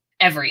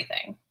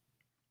everything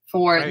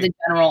for the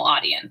general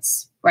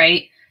audience,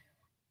 right?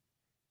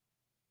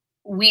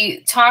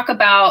 We talk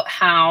about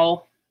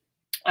how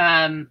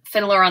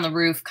Fiddler on the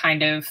Roof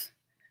kind of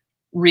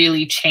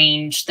really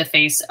changed the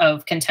face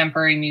of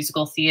contemporary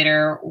musical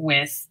theater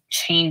with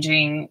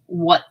changing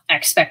what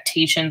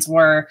expectations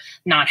were,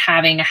 not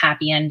having a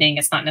happy ending.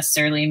 It's not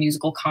necessarily a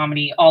musical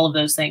comedy, all of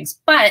those things,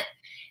 but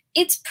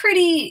it's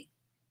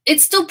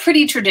still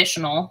pretty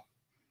traditional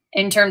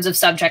in terms of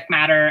subject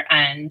matter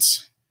and,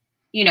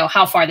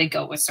 how far they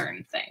go with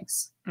certain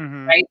things,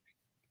 right?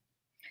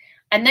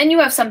 And then you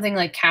have something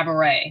like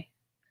Cabaret,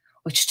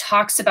 which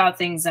talks about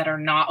things that are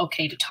not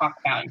okay to talk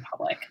about in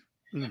public,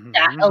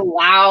 that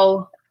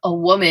allow a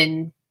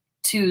woman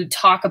to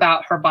talk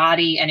about her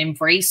body and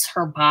embrace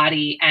her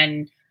body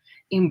and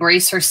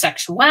embrace her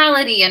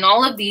sexuality and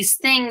all of these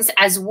things,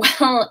 as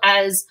well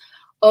as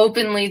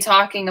openly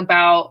talking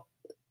about,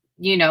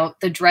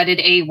 the dreaded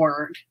A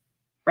word,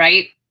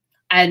 right?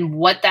 And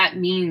what that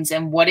means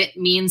and what it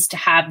means to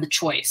have the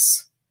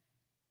choice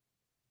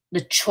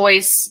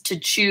to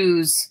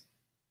choose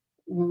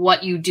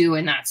what you do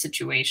in that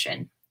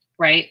situation,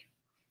 right?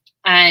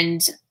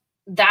 And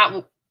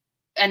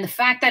the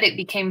fact that it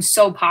became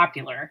so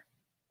popular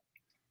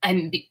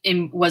and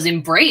was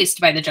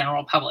embraced by the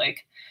general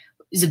public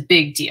is a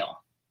big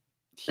deal.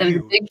 That was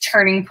a big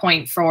turning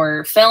point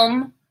for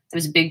film. It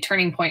was a big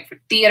turning point for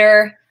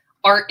theater,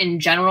 art in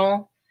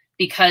general,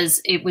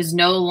 because it was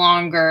no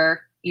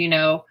longer,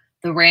 the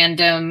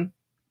random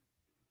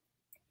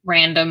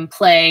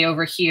play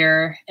over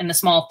here in the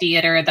small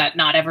theater that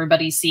not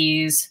everybody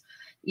sees,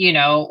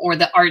 or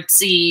the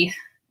artsy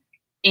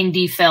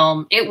indie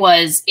film. It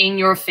was in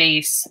your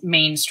face,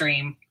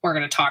 mainstream. We're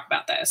going to talk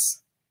about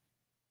this.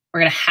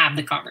 We're going to have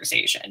the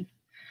conversation.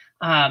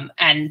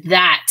 And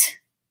that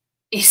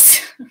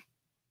is,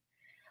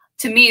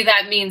 to me,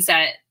 that means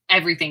that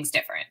everything's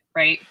different,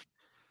 right?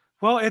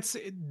 Well, it's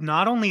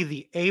not only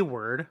the A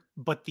word,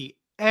 but the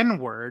N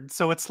word.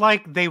 So it's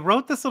like they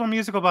wrote this little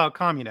musical about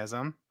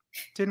communism.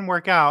 Didn't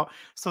work out.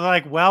 So they're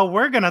like, well,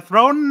 we're going to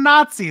throw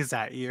Nazis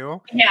at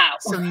you. Yeah.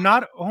 So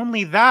not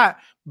only that,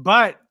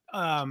 but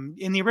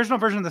in the original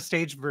version of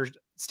the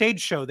stage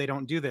show, they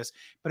don't do this.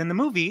 But in the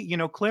movie,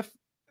 Cliff,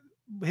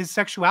 his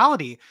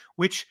sexuality,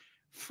 which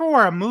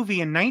for a movie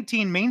in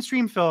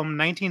mainstream film,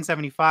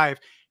 1975,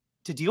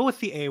 to deal with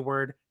the A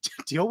word, to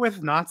deal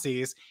with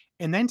Nazis,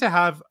 and then to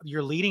have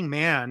your leading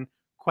man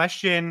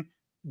question,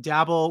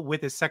 dabble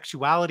with his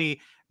sexuality.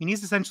 I mean,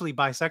 he's essentially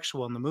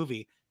bisexual in the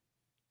movie.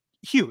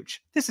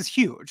 Huge. This is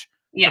huge.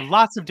 Yeah. For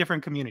lots of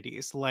different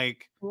communities.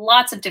 Like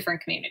lots of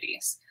different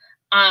communities.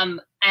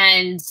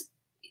 And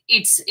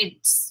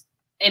it's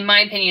in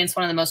my opinion, it's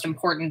one of the most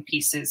important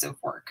pieces of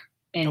work.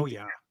 Oh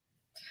yeah.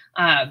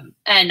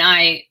 And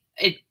I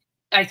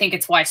think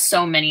it's why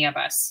so many of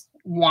us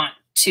want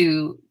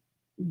to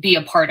be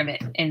a part of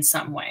it in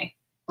some way,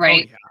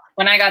 right? Oh, yeah.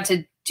 When I got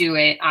to do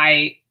it,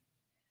 I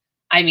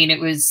mean, it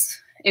was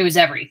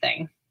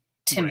everything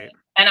to me.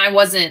 And I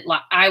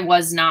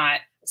was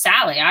not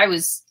Sally. I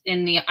was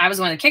one of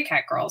the Kit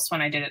Kat girls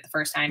when I did it the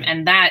first time.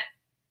 And that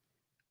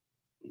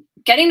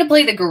getting to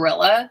play the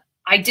gorilla,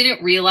 I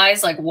didn't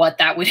realize like what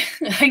that would,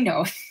 I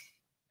know.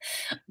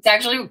 It's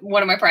actually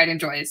one of my pride and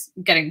joys,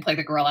 getting to play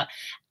the gorilla.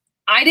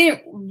 I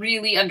didn't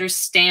really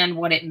understand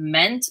what it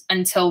meant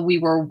until we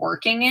were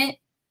working it.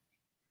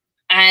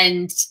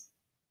 And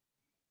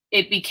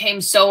it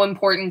became so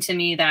important to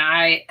me that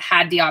I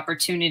had the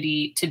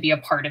opportunity to be a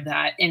part of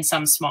that in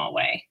some small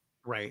way.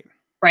 Right.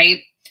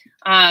 Right.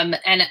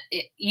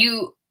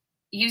 You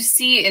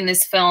see in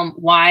this film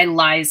why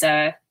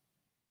Liza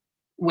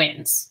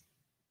wins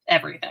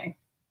everything.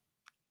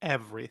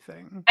 And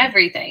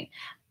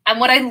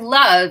what I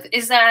love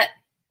is that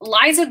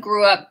Liza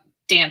grew up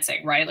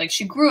dancing, right? Like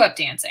she grew up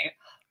dancing,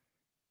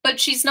 but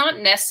she's not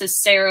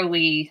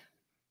necessarily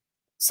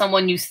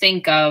someone you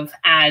think of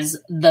as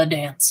the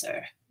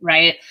dancer,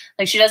 right?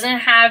 Like she doesn't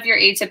have your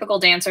atypical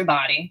dancer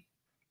body,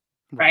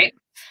 right?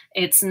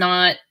 It's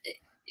not,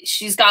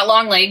 she's got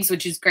long legs,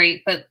 which is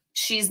great, but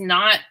she's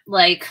not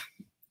like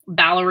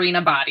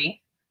ballerina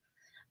body.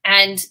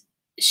 And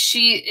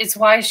it's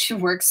why she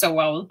works so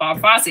well with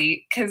Bob Fosse,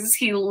 because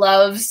he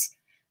loves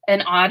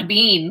an odd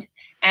bean.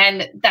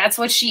 And that's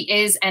what she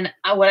is. And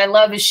what I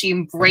love is she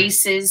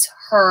embraces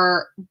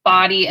her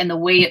body and the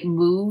way it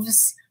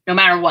moves, no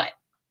matter what,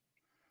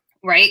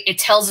 right? It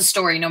tells a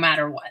story no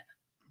matter what.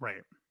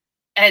 Right.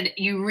 And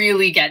you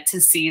really get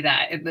to see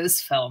that in this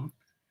film.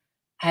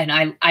 And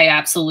I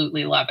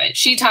absolutely love it.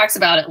 She talks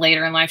about it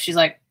later in life. She's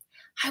like,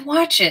 I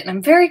watch it and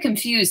I'm very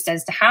confused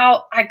as to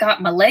how I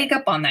got my leg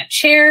up on that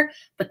chair,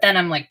 but then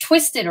I'm like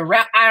twisted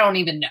around. I don't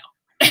even know.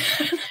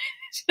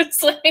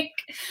 It's like,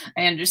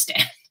 I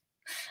understand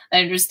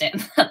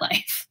that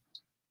life.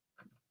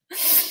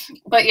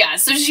 But yeah,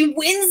 so she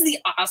wins the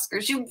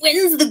Oscar. She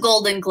wins the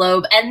Golden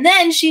Globe. And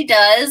then she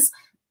does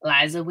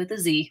Liza with a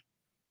Z.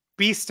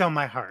 Beast on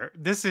My Heart.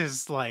 This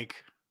is like,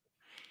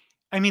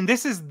 I mean,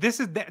 this is,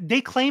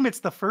 they claim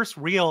it's the first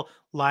real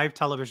live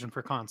television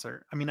for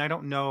concert. I mean, I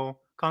don't know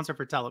concert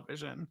for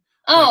television.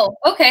 Oh,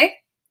 okay.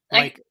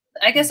 Like,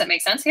 I guess that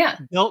makes sense. Yeah.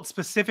 Built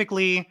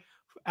specifically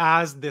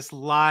as this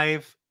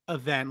live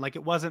event. Like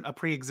it wasn't a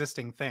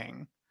pre-existing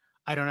thing.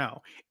 I don't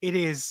know. It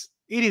is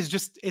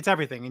just, it's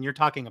everything. And you're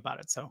talking about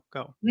it. So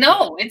go.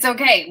 No, it's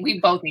okay. We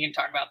both need to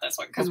talk about this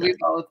one because we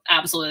both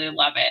absolutely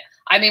love it.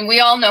 I mean, we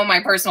all know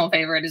my personal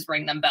favorite is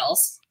Ring Them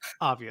Bells.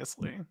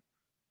 Obviously.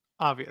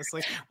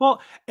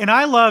 Well, and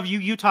I love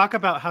you talk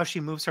about how she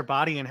moves her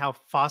body and how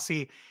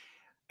Fosse,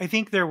 I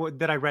think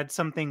that I read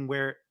something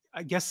where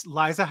I guess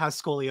Liza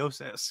has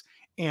scoliosis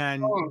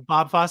and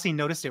Bob Fosse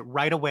noticed it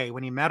right away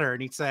when he met her.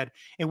 And he said,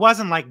 it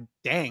wasn't like,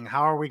 dang,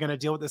 how are we going to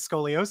deal with this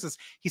scoliosis?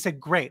 He said,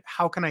 great.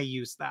 How can I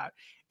use that?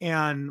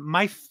 And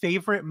my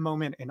favorite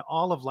moment in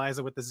all of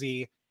Liza with the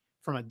Z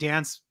from a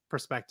dance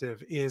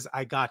perspective is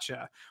I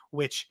Gotcha,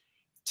 which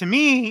to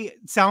me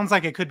sounds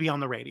like it could be on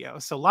the radio.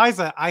 So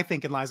Liza, I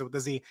think in Liza with the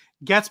Z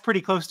gets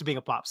pretty close to being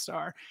a pop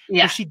star.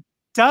 Yeah. But she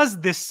does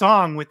this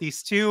song with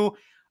these two,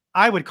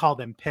 I would call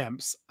them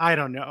pimps. I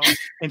don't know.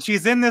 And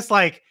she's in this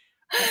like,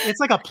 it's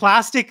like a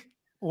plastic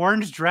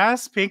orange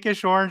dress,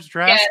 pinkish orange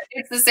dress. Yeah,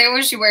 it's the same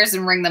one she wears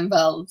in Ring Them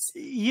Bells.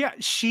 Yeah,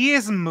 she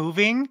is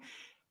moving.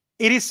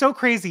 It is so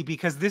crazy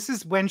because this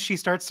is when she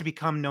starts to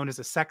become known as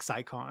a sex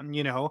icon,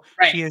 you know?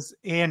 Right. She is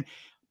in,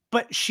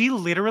 but she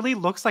literally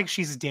looks like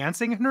she's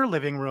dancing in her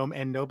living room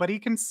and nobody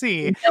can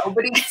see.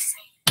 Nobody can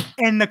see.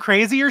 And the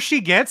crazier she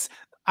gets,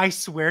 I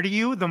swear to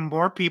you, the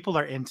more people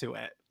are into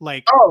it.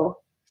 Like,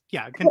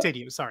 yeah,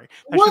 continue. Sorry.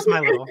 That's just my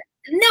little.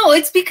 No,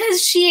 it's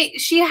because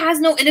she has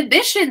no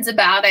inhibitions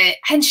about it.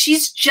 And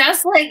she's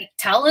just like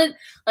telling,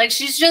 like,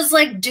 she's just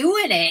like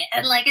doing it.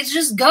 And like, it's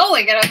just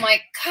going. And I'm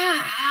like,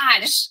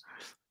 gosh,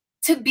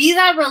 to be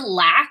that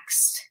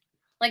relaxed,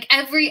 like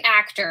every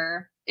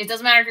actor, it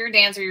doesn't matter if you're a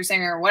dancer, you're a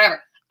singer or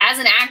whatever. As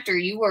an actor,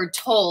 you are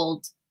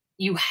told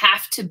you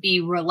have to be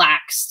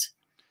relaxed,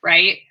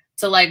 right?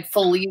 To like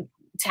fully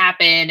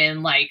tap in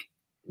and like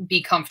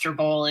be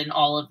comfortable in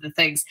all of the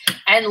things.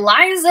 And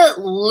Liza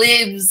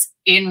lives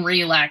in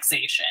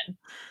relaxation.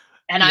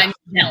 And I'm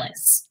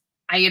jealous.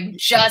 I am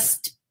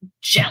just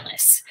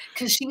jealous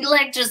because she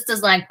like just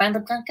does like and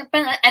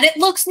it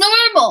looks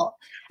normal.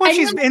 Well,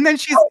 she's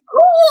so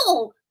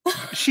cool.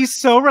 She's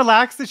so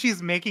relaxed that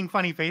she's making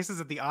funny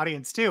faces at the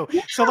audience too.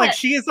 Yeah. So like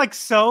she is like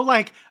so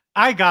like,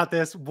 I got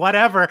this,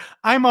 whatever.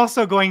 I'm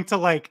also going to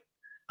like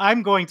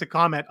I'm going to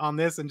comment on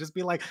this and just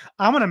be like,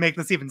 I'm going to make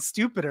this even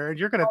stupider. And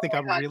you're going to think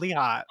I'm really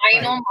hot.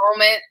 Final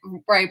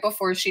moment right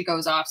before she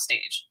goes off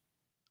stage.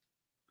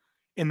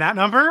 In that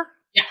number?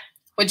 Yeah.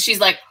 When she's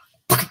like,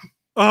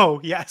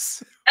 oh,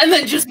 yes. And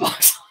then just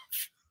walks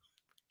off.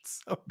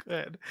 So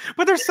good.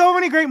 But there's so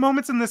many great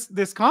moments in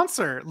this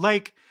concert.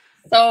 Like,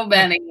 so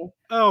many.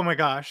 Oh my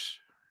gosh.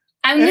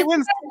 And the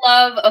thing I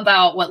love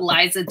about what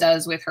Liza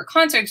does with her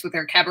concerts, with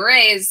her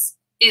cabarets,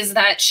 is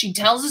that she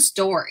tells a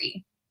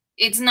story.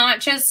 It's not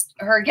just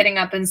her getting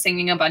up and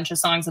singing a bunch of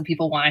songs that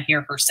people want to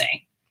hear her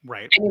sing.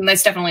 Right. I mean,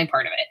 that's definitely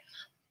part of it.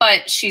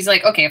 But she's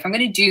like, okay, if I'm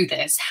going to do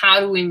this, how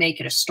do we make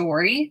it a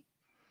story?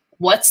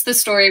 What's the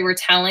story we're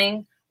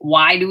telling?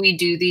 Why do we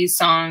do these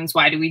songs?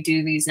 Why do we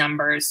do these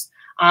numbers?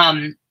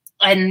 And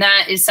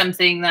that is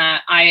something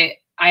that I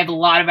have a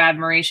lot of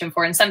admiration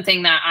for, and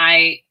something that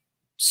I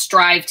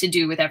strive to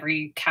do with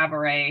every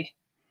cabaret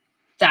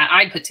that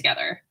I put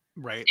together.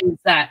 Right. Is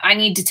that I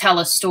need to tell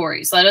a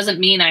story. So that doesn't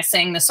mean I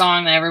sing the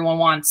song that everyone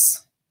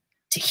wants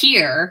to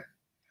hear.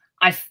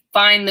 I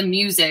find the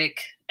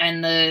music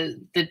and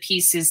the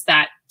pieces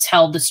that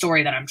tell the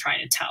story that I'm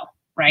trying to tell.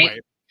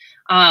 Right.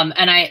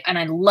 And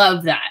I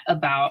love that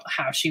about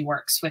how she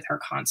works with her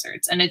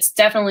concerts, and it's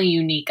definitely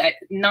unique.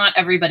 Not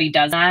everybody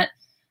does that.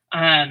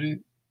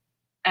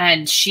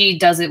 And she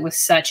does it with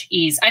such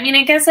ease. I mean,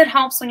 I guess it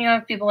helps when you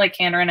have people like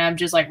Kander and Ebb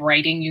just like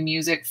writing you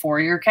music for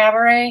your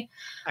cabaret.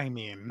 I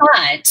mean,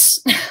 but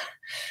so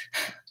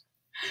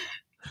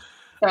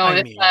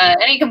if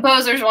any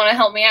composers want to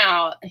help me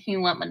out,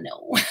 you let me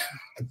know.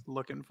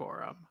 Looking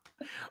for them.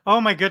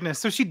 Oh my goodness.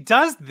 So she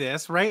does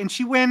this, right? And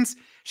she wins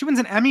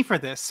an Emmy for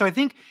this. So I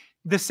think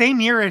the same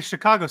year as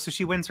Chicago. So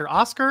she wins her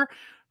Oscar,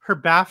 her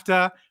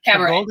BAFTA,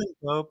 Cabaret. her Golden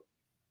Globe.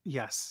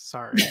 Yes,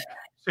 sorry.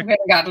 I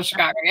got to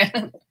Chicago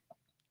yet.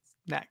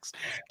 Next.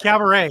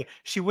 Cabaret.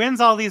 She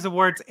wins all these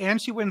awards, and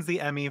she wins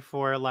the Emmy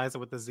for Liza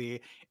with the Z.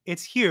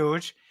 It's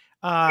huge.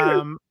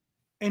 And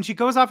she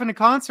goes off into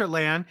concert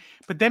land.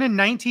 But then in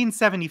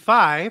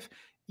 1975,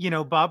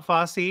 Bob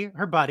Fosse,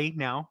 her buddy,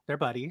 now they're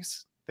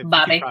buddies.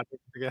 Bobby.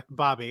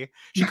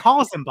 She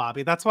calls him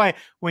Bobby. That's why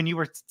when you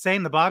were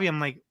saying the Bobby, I'm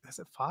like, is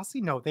it Fosse?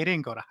 No, they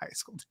didn't go to high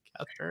school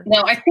together.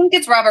 No, I think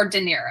it's Robert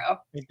De Niro.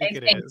 I think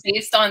it is.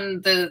 Based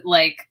on the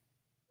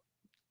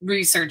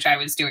research I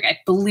was doing, I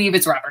believe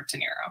it's Robert De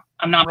Niro.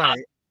 I'm not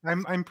right.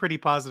 I'm pretty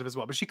positive as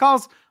well. But she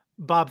calls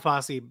Bob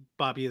Fosse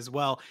Bobby as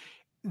well.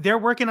 They're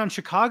working on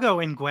Chicago,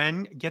 and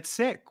Gwen gets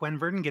sick. Gwen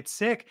Verdon gets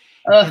sick.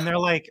 Ugh. And they're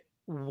like,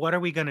 what are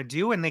we going to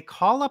do? And they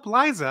call up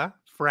Liza,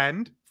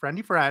 friend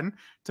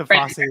to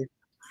Fosse,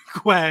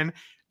 Gwen,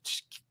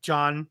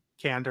 John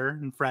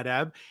Kander, and Fred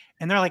Ebb.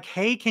 And they're like,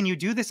 hey, can you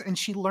do this? And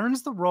she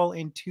learns the role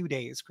in 2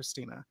 days,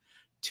 Kristina.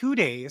 2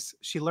 days.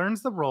 She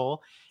learns the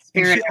role.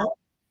 And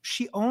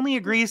she only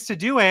agrees to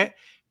do it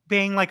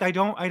being like, I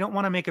don't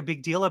want to make a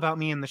big deal about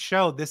me in the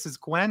show. This is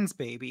Gwen's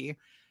baby.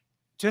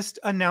 Just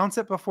announce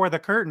it before the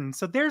curtain.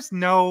 So there's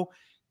no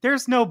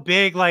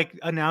big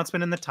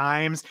announcement in the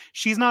Times.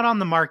 She's not on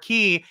the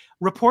marquee.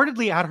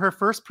 Reportedly at her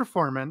first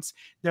performance,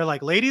 they're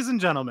like, ladies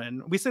and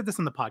gentlemen, we said this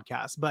in the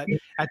podcast, but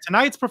at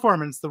tonight's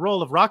performance, the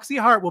role of Roxy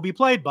Hart will be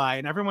played by,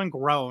 and everyone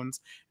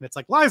groans. And it's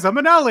like, Liza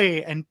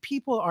Minnelli. And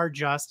people are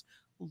just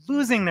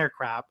losing their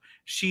crap.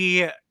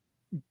 She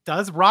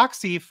does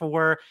Roxy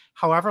for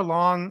however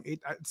long,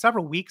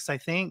 several weeks, I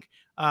think,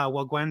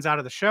 while Gwen's out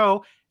of the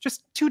show.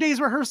 Just 2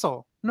 days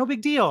rehearsal. No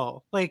big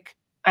deal.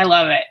 I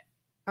love it.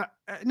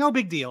 No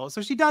big deal.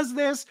 So she does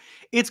this.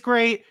 It's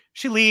great.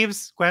 She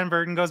leaves. Gwen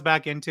Verdon goes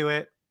back into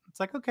it. It's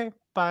like, okay,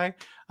 bye.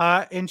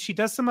 And she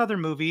does some other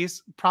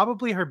movies.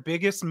 Probably her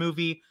biggest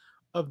movie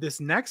of this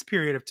next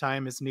period of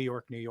time is New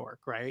York, New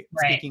York, right?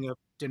 Speaking of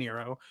De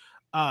Niro.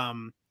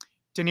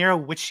 De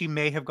Niro, which she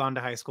may have gone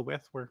to high school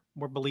with.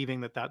 We're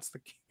believing that that's the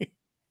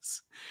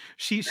case.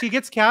 She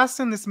gets cast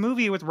in this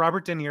movie with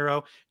Robert De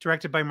Niro,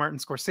 directed by Martin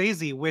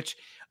Scorsese, which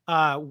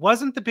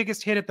wasn't the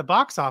biggest hit at the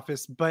box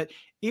office, but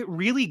it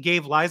really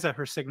gave Liza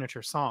her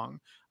signature song,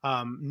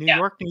 New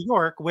York, New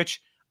York,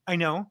 which I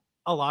know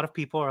a lot of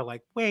people are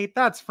like, wait,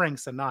 that's Frank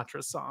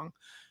Sinatra's song.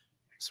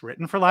 It's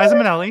written for Liza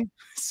Minnelli.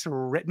 It's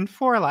written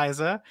for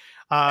Liza.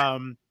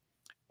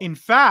 In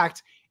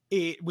fact,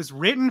 it was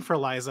written for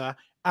Liza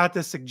at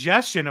the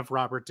suggestion of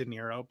Robert De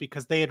Niro,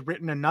 because they had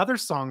written another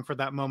song for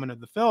that moment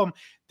of the film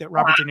that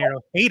Robert De Niro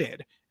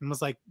hated and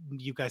was like,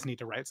 you guys need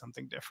to write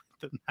something different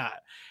than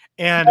that.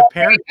 And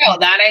apparently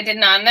that I did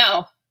not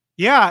know.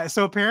 Yeah.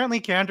 So apparently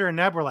Kander and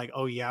Ebb were like,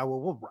 oh yeah, well,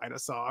 we'll write a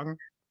song.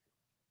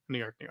 New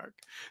York, New York.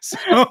 So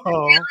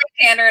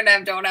Kander and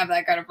Ebb don't have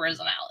that kind of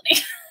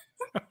personality.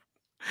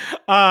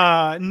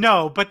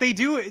 No, but they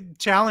do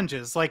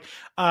challenges.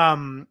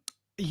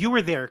 You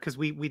were there because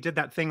we did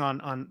that thing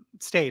on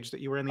stage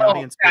that you were in the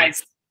audience.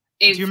 Guys,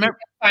 if you can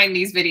find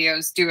these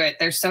videos, do it.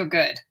 They're so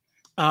good.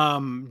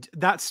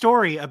 That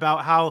story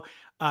about how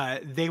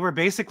they were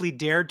basically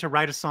dared to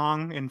write a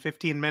song in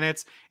 15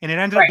 minutes, and it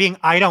ended up being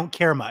I Don't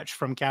Care Much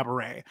from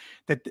Cabaret.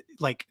 That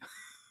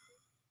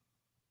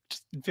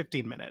just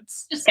 15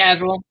 minutes. Just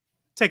casual.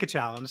 take a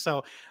challenge.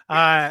 So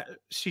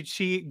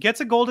she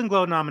gets a Golden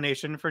Globe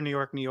nomination for New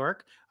York, New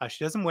York.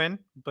 She doesn't win,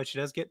 but she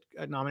does get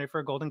nominated for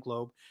a Golden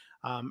Globe.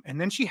 And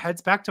then she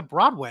heads back to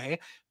Broadway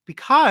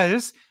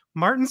because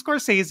Martin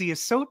Scorsese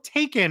is so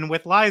taken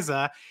with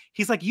Liza.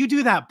 He's like, you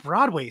do that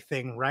Broadway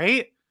thing,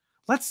 right?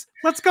 Let's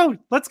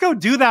go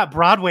do that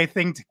Broadway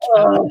thing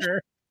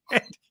together.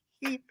 And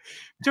he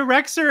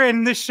directs her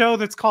in this show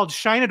that's called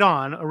Shine It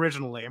On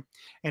originally.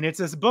 And it's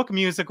this book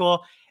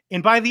musical.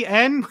 And by the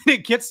end, when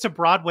it gets to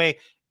Broadway,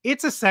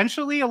 it's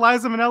essentially a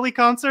Liza Minnelli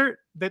concert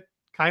that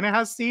kind of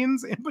has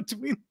scenes in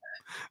between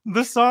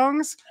the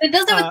songs. It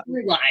does have a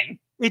through line.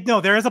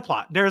 No, there is a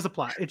plot. There is a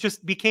plot. It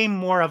just became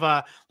more of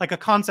a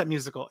concept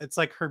musical. It's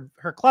like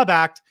her club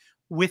act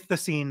with the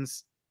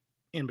scenes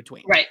in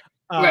between. Right.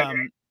 Right.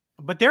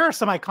 But there are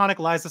some iconic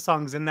Liza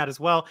songs in that as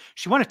well.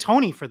 She won a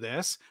Tony for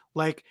this.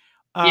 Like,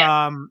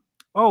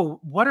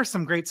 what are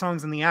some great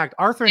songs in the act?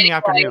 Arthur in the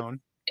Afternoon.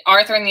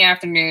 Arthur in the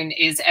Afternoon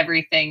is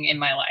everything in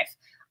my life.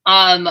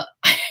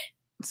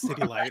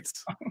 City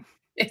Lights.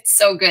 It's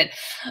so good.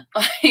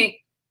 I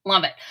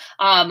love it.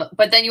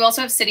 But then you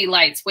also have City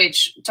Lights,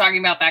 which, talking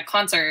about that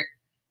concert,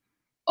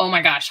 oh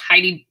my gosh,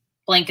 Heidi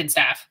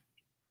Blankenstaff.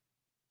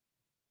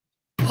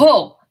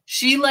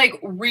 She like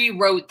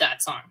rewrote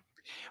that song.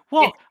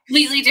 Well, it's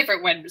completely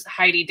different when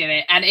Heidi did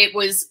it, and it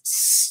was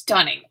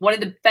stunning. One of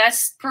the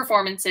best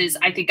performances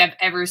I think I've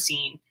ever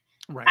seen.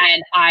 Right.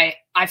 And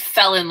I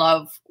fell in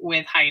love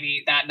with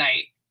Heidi that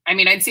night. I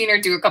mean, I'd seen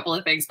her do a couple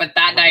of things, but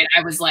that night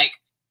I was like,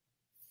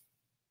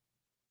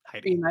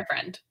 Heidi, be my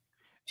friend.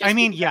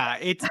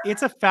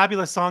 It's a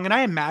fabulous song. And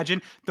I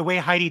imagine the way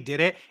Heidi did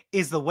it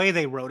is the way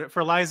they wrote it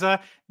for Liza.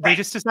 They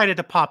just decided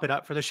to pop it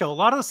up for the show. A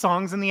lot of the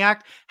songs in the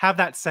act have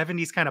that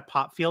 70s kind of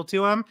pop feel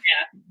to them.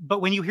 Yeah. But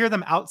when you hear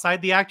them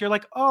outside the act, you're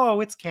like, oh,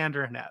 it's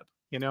Kander and Ebb,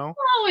 you know?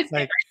 Oh, it's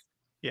like,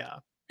 yeah.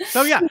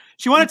 So yeah,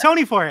 she won a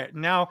Tony for it.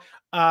 Now,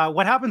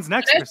 what happens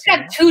next? She's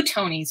got 2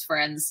 Tonys,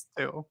 friends.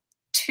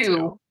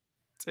 Two.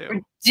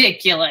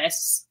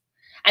 Ridiculous.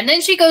 And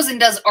then she goes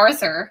and does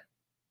Arthur,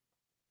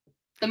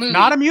 the movie.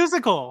 Not a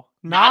musical.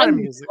 Not a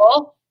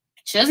musical.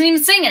 She doesn't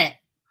even sing in it.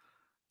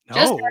 No.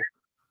 Just her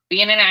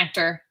being an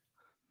actor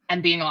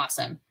and being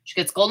awesome. She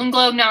gets Golden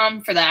Globe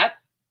nom for that.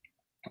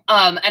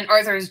 And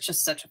Arthur is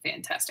just such a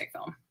fantastic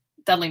film.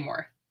 Dudley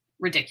Moore.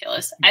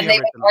 Ridiculous. And they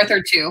make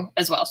Arthur too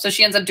as well. So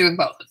she ends up doing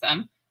both of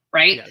them.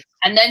 Right. Yes.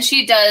 And then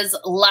she does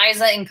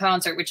Liza in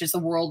Concert, which is the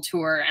world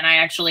tour. And I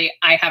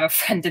have a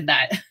friend in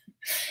that.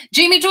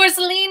 Jamie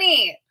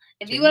Torcellini.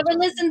 If you ever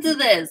listen to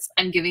this,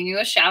 I'm giving you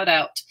a shout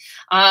out.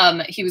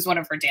 He was one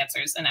of her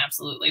dancers and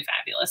absolutely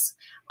fabulous.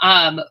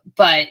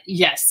 But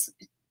yes,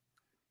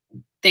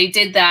 they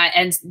did that.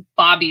 And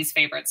Bobby's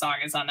favorite song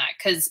is on that.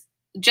 Because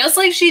just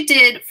like she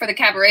did for the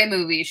Cabaret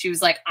movie, she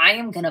was like, I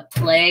am going to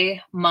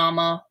play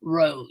Mama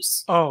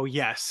Rose. Oh,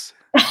 yes.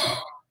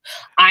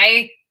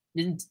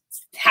 It's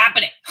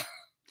happening.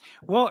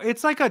 Well,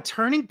 it's like a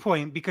turning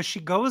point because she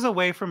goes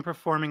away from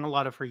performing a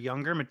lot of her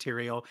younger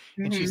material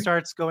and she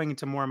starts going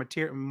into more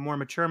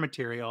mature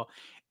material.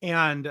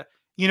 And,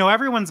 you know,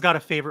 everyone's got a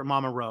favorite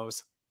Mama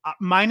Rose.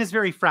 Mine is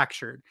very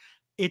fractured.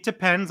 It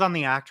depends on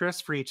the actress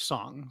for each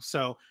song.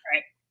 So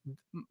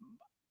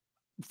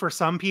for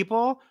some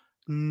people,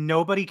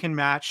 nobody can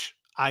match,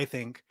 I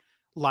think,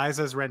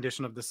 Liza's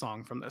rendition of the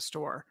song from this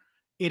tour.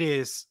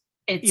 It's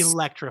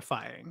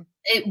electrifying.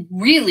 It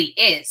really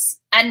is.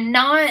 And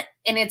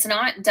it's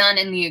not done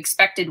in the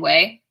expected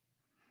way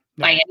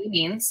by any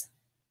means.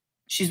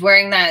 She's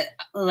wearing that,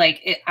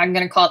 I'm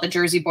going to call it the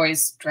Jersey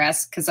Boys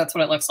dress because that's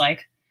what it looks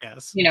like.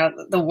 Yes. You know,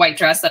 the white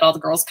dress that all the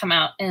girls come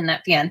out in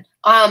at the end.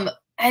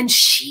 And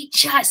she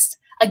just,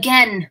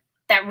 again,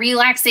 that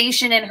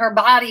relaxation in her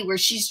body where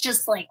she's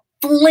just like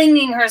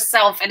flinging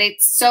herself and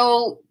it's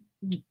so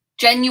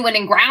genuine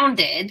and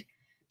grounded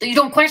that you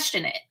don't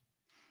question it.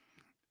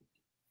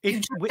 You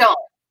just don't.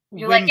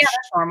 You're like, yeah,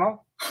 that's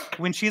normal.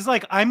 When she's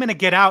like, I'm going to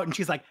get out, and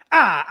she's like,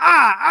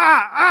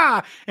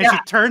 and she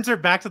turns her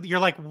back to you're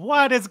like,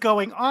 what is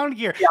going on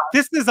here? Yeah.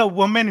 This is a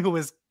woman who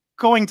is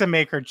going to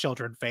make her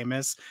children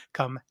famous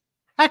come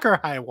heck or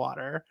high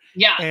water.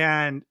 Yeah.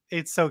 And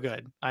it's so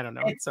good. I don't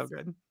know. It's so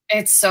good.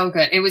 It's so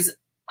good.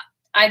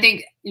 I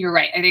think you're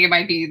right. I think it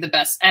might be the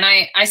best. And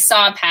I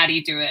saw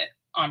Patty do it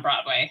on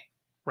Broadway.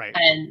 Right.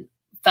 And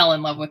fell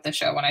in love with the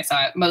show when I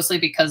saw it, mostly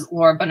because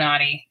Laura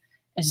Bonatti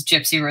as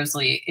Gypsy Rose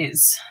Lee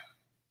is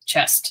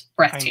just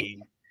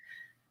breathtaking.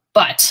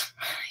 But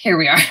here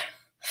we are.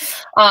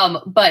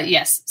 But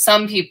yes,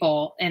 some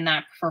people in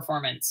that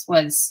performance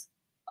was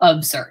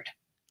absurd.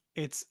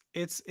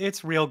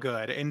 It's real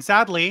good. And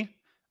sadly,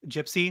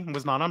 Gypsy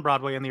was not on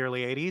Broadway in the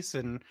early 80s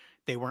and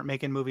they weren't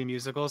making movie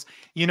musicals.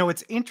 You know,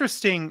 it's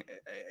interesting,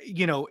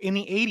 you know, in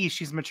the 80s,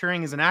 she's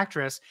maturing as an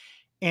actress,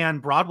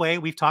 and Broadway,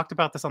 we've talked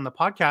about this on the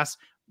podcast,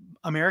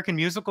 American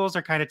musicals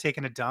are kind of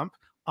taking a dump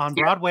on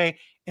Broadway,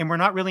 and we're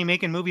not really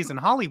making movies in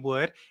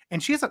Hollywood.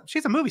 And she's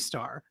a movie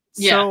star.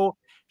 Yeah. So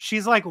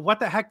she's like, what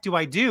the heck do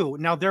I do?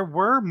 Now, there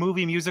were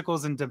movie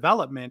musicals in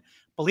development.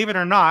 Believe it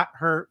or not,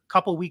 her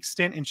couple weeks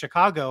stint in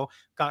Chicago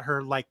got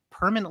her like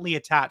permanently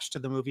attached to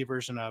the movie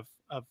version of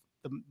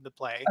the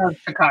play. Oh,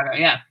 Chicago,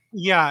 yeah.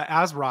 Yeah,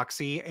 as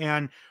Roxy.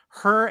 And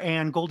her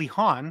and Goldie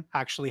Hawn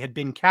actually had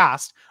been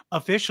cast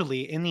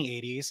officially in the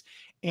 80s.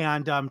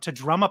 And to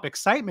drum up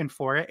excitement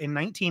for it, in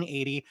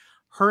 1980,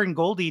 her and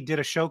Goldie did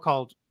a show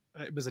called,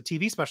 it was a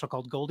TV special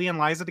called Goldie and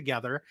Liza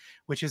Together,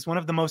 which is one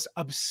of the most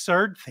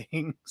absurd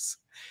things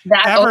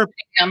That ever.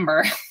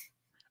 Number.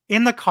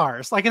 In the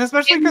cars, like, and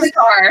especially in the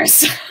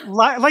cars,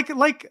 like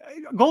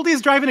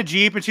Goldie's driving a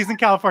Jeep and she's in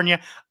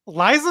California.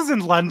 Liza's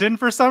in London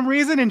for some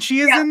reason, and she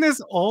is in this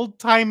old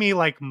timey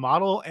like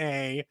Model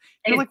A.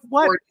 You're like,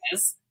 what?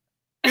 Gorgeous.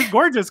 It's a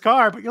gorgeous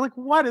car, but you're like,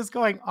 what is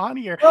going on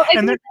here? Well,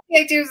 and the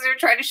idea is they're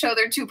trying to show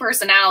their two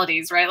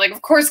personalities, right? Like,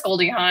 of course,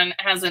 Goldie Hawn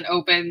has an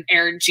open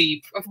air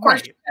Jeep. Of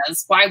course she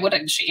does. Why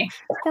wouldn't she?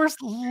 Of course,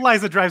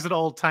 Liza drives an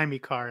old timey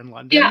car in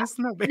London. Yeah. It's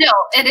no big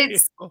and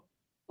it's.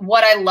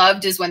 What I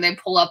loved is when they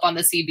pull up on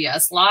the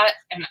CBS lot,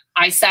 and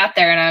I sat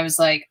there and I was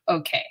like,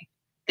 okay,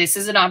 this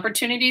is an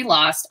opportunity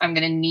lost. I'm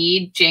going to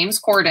need James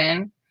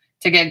Corden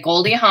to get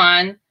Goldie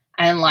Hawn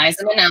and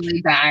Liza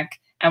Minnelli back,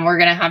 and we're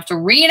going to have to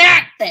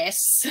reenact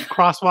this.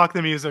 Crosswalk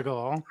the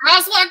musical.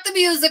 Crosswalk the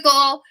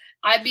musical.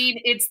 I mean,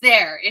 it's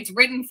there. It's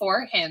written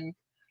for him.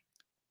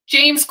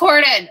 James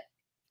Corden.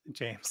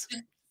 James.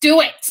 Just do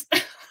it.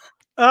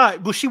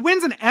 Well, she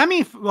wins an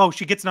Emmy. Oh,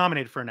 she gets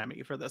nominated for an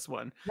Emmy for this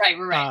one.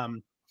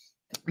 Right.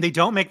 They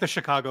don't make the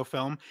Chicago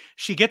film.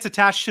 She gets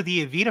attached to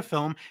the Evita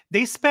film.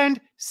 They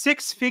spend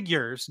 6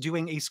 figures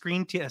doing a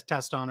screen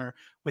test on her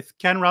with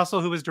Ken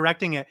Russell, who was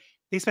directing it.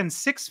 They spend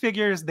 6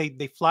 figures. They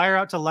fly her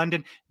out to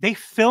London. They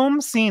film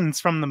scenes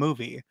from the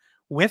movie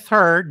with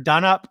her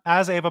done up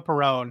as Eva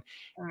Perón.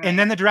 Right. And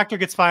then the director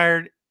gets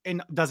fired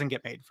and doesn't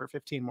get paid for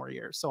 15 more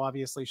years. So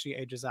obviously she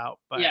ages out,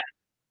 but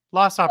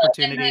lost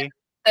opportunity.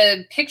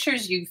 The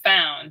pictures you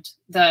found,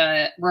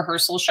 the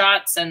rehearsal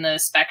shots and the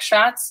spec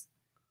shots,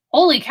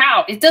 holy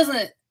cow, it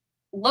doesn't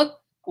look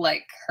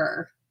like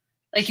her.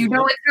 Like, you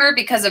know it's her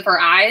because of her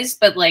eyes,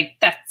 but like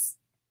that's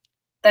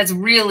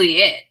really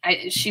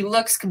it. She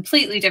looks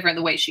completely different,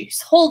 the way she's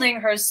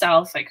holding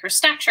herself, like her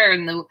stature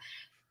and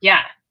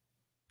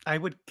I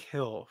would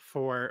kill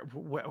for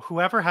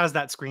whoever has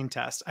that screen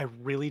test. I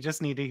really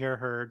just need to hear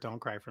her "Don't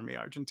Cry for Me,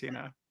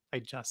 Argentina."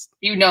 That's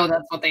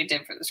what they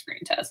did for the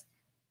screen test.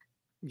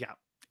 Yeah.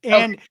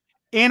 And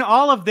in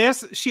all of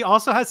this, she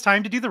also has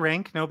time to do the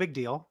rink. No big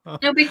deal.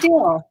 No big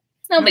deal.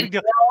 No big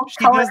deal.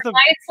 She does the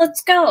lights.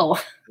 Let's go.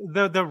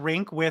 The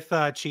rink with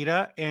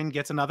Cheetah and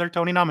gets another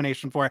Tony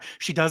nomination for it.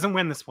 She doesn't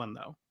win this one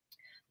though.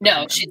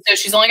 No,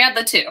 she's only got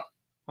the 2.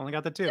 Only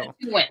got the 2.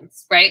 2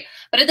 wins, right?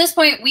 But at this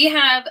point, we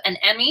have an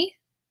Emmy,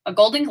 a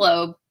Golden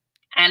Globe,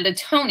 and a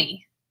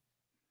Tony,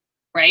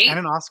 right? And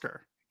an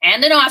Oscar.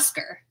 And an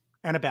Oscar.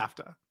 And a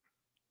BAFTA.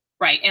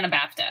 Right, and a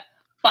BAFTA.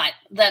 But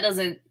that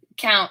doesn't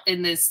count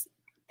in this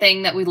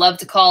thing that we love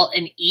to call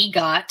an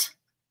EGOT.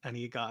 An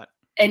EGOT.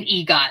 An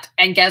EGOT.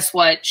 And guess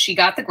what? She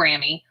got the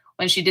Grammy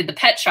when she did the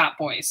Pet Shop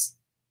Boys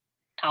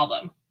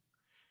album.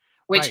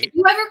 Which, if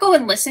you ever go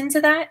and listen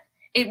to that,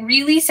 it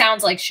really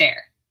sounds like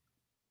Cher.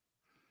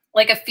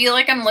 Like, I feel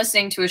like I'm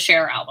listening to a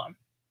Cher album,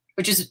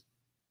 which is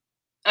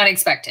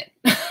unexpected.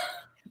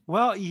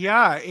 Well,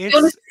 yeah. You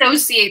don't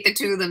associate the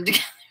two of them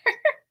together.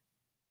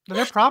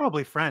 They're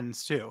probably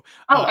friends, too.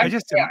 Oh, I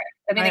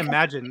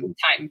imagine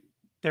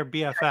they're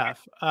BFF.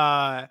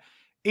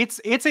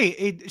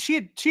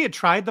 She had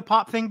tried the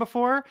pop thing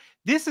before.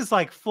 This is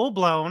like full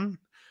blown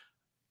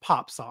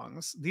pop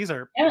songs. These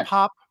are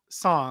pop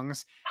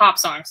songs. Pop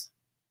songs.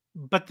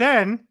 But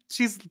then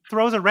she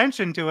throws a wrench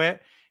into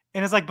it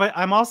and is like, but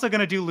I'm also going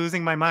to do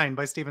Losing My Mind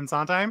by Stephen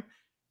Sondheim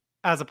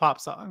as a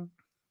pop song.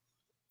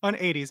 An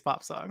 80s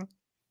pop song.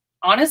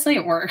 Honestly,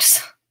 it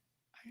works.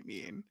 I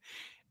mean,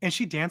 and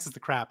she dances the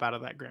crap out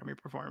of that Grammy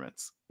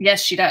performance.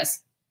 Yes, she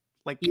does.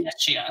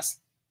 Yes, she does.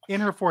 In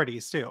her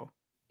 40s too.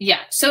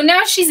 Yeah. So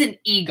now she's an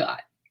EGOT.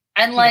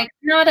 And like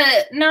not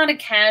a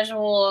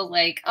casual,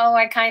 like, oh,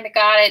 I kind of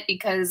got it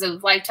because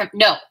of Lifetime.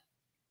 No.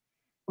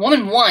 The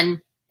woman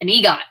won an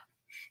EGOT.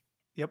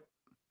 Yep.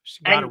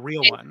 She got a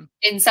real one.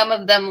 In some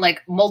of them,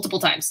 like, multiple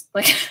times.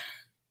 Like,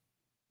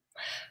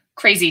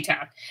 crazy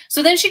town.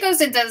 So then she goes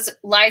and does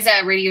Liza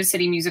at Radio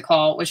City Music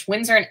Hall, which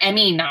wins her an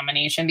Emmy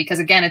nomination because,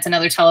 again, it's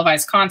another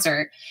televised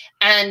concert.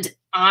 And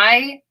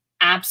I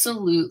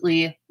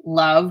absolutely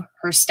love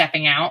her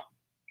stepping out.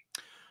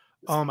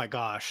 Oh my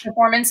gosh.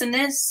 Performance in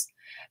this,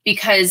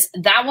 because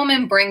that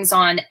woman brings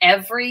on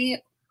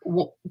every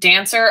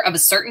dancer of a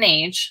certain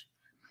age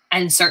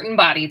and certain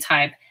body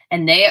type,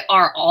 and they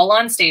are all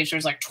on stage.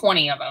 There's like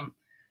 20 of them,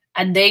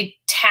 and they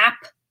tap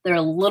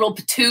their little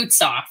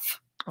patoots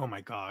off. Oh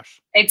my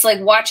gosh. It's like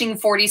watching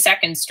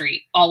 42nd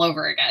Street all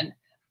over again.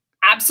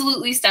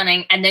 Absolutely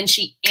stunning. And then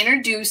she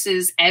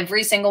introduces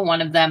every single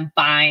one of them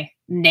by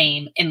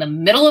name in the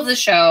middle of the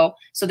show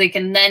so they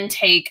can then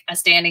take a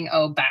standing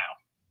O bow.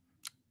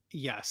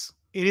 Yes.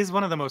 It is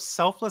one of the most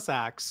selfless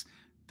acts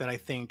that I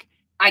think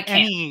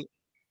any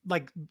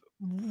like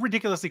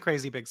ridiculously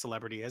crazy big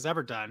celebrity has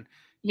ever done.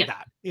 Yeah.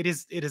 That it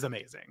is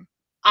amazing.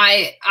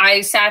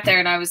 I sat there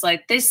and I was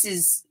like, this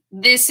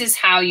is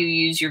how you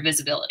use your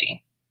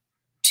visibility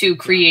to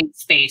create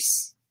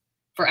space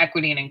for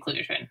equity and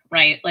inclusion,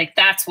 right? Like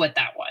that's what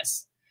that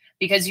was,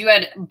 because you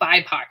had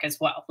BIPOC as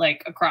well,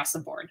 like across the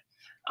board.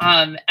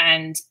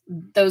 And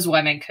those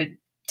women could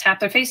tap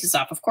their faces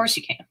off. Of course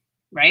you can,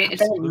 right? Absolutely.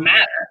 It doesn't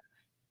matter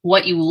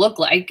what you look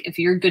like. If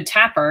you're a good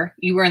tapper,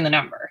 you were in the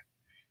number.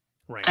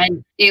 Right.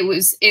 And it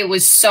was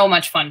so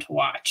much fun to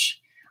watch.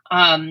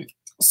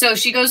 So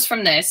she goes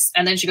from this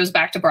and then she goes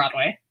back to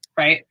Broadway,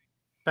 right?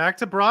 Back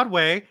to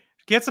Broadway,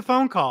 gets a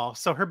phone call.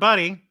 So her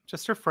buddy,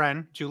 just her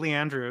friend, Julie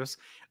Andrews,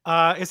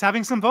 is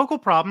having some vocal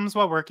problems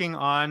while working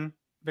on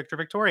Victor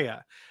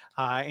Victoria.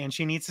 And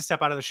she needs to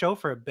step out of the show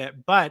for a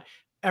bit, but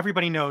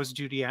everybody knows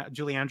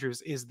Julie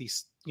Andrews is the,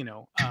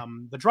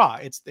 the draw.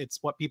 It's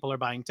what people are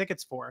buying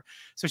tickets for.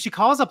 So she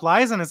calls up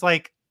Liza and is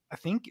like, I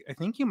think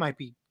you might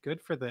be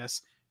good for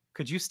this.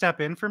 Could you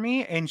step in for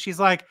me? And she's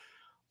like,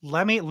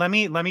 let me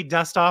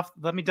dust off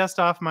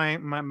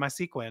my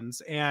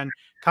sequins, and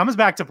comes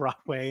back to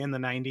Broadway in the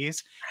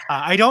 90s.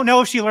 I don't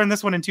know if she learned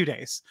this one in 2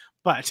 days,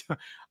 but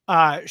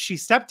she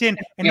stepped in.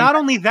 And not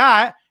only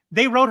that,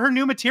 they wrote her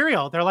new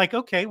material. They're like,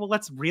 okay, well,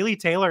 let's really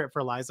tailor it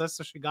for Liza.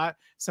 So she got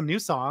some new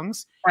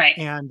songs, right?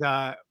 And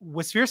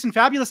was fierce and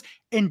fabulous,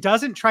 and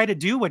doesn't try to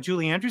do what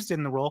Julie Andrews did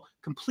in the role.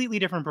 Completely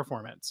different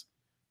performance.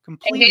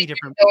 Completely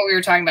different. What we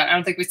were talking about. I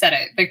don't think we said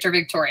it. Victor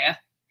Victoria.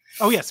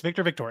 Oh yes,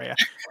 Victor Victoria.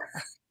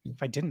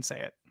 If I didn't say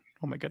it,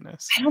 oh my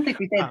goodness. I don't think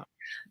we did.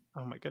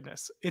 Oh my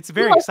goodness. It's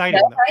very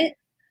exciting. Know, right?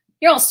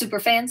 You're all super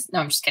fans.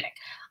 No, I'm just kidding.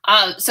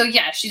 So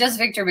yeah, she does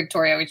Victor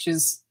Victoria, which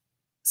is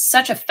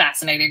such a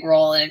fascinating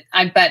role. And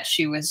I bet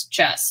she was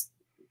just,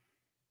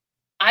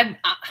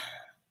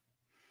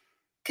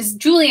 because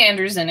Julie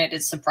Andrews in it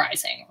is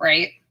surprising,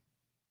 right?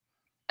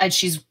 And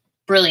she's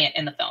brilliant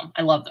in the film.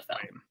 I love the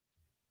film.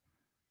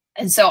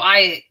 And so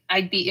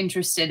I'd be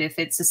interested if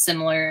it's a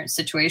similar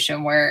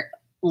situation where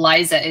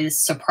Liza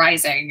is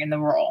surprising in the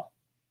role.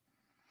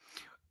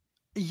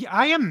 Yeah,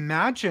 I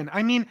imagine.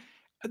 I mean,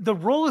 the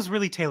role is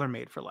really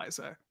tailor-made for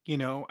Liza.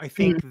 I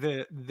think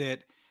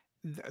that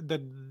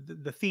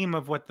the theme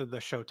of what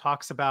the show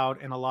talks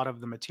about and a lot of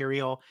the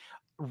material,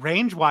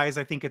 range-wise,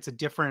 I think it's a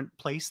different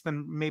place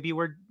than maybe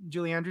where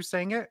Julie Andrews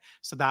sang it.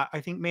 So that I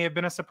think may have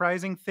been a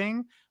surprising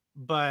thing.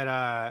 But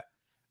I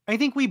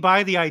think we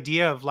buy the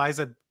idea of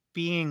Liza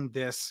being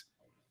this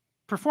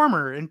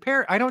performer and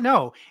I don't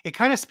know. It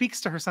kind of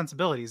speaks to her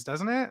sensibilities,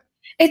 doesn't it?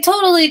 It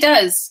totally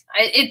does.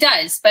 It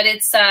does, but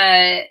it's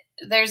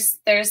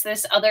there's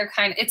this other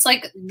kind. It's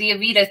like the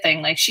Evita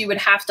thing. Like she would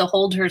have to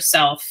hold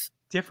herself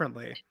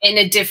differently in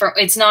a different.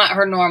 It's not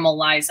her normal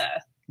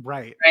Liza.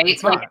 Right.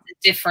 It's like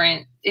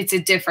it's a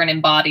different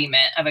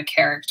embodiment of a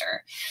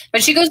character.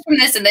 But she goes from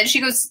this and then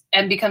she goes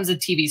and becomes a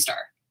TV star.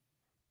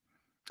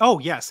 Oh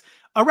yes.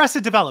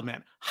 Arrested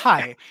Development.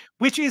 Hi.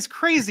 Which is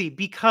crazy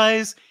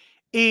because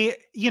she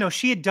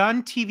had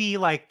done TV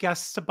like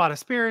guest spot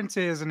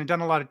appearances and had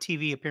done a lot of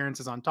TV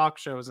appearances on talk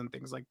shows and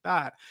things like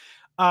that.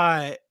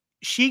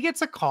 She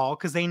gets a call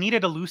because they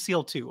needed a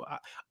Lucille too.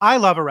 I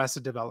love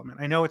Arrested Development.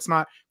 I know it's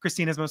not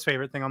Christina's most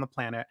favorite thing on the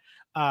planet,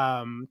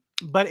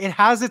 but it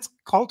has its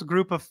cult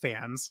group of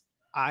fans.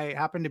 I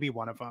happen to be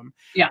one of them.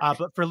 Yeah.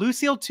 But for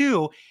Lucille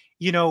too,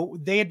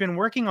 they had been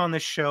working on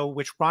this show,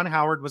 which Ron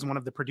Howard was one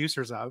of the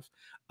producers of,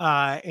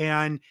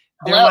 and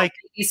they're like,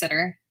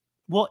 babysitter.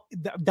 Well,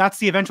 that's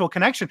the eventual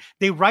connection.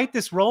 They write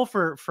this role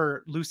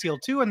for Lucille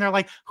too, and they're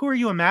like, "Who are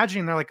you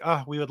imagining?" They're like,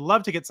 "Oh, we would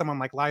love to get someone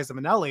like Liza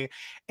Minnelli."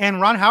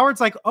 And Ron Howard's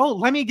like, "Oh,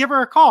 let me give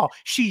her a call.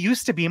 She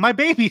used to be my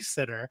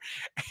babysitter."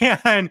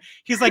 And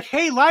he's like,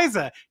 "Hey,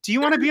 Liza, do you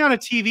want to be on a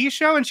TV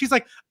show?" And she's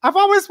like, "I've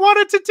always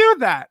wanted to do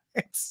that."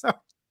 And so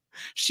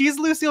she's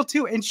Lucille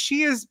too, and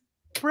she is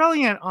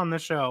brilliant on the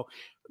show.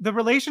 The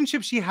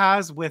relationship she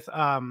has with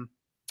oh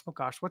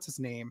gosh, what's his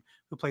name?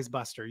 Who plays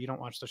Buster? You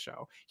don't watch the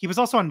show. He was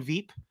also on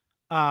Veep.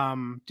 Are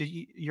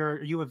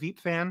you a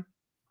Veep fan?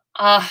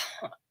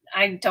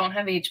 I don't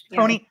have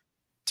HBO.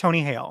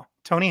 Tony Hale,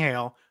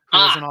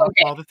 who is in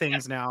all the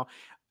things now.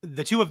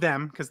 The two of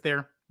them, because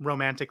they're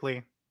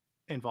romantically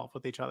involved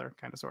with each other,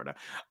 kind of, sort of.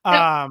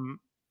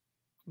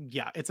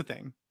 Yeah, it's a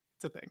thing.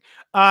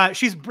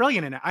 She's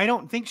brilliant in it. I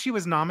don't think she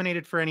was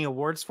nominated for any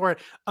awards for it,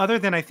 other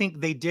than I think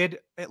they did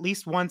at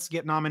least once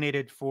get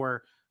nominated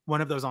for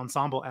one of those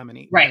ensemble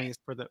Emmys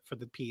for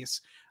the piece.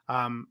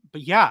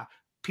 But yeah,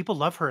 people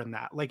love her in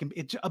that. Like,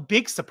 it's a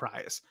big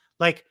surprise.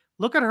 Like,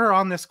 look at her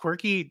on this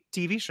quirky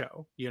TV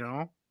show,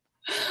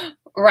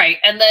 Right.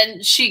 And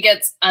then she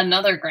gets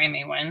another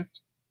Grammy win.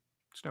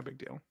 It's no big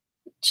deal.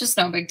 Just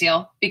no big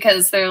deal,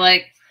 because they're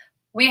like,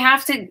 we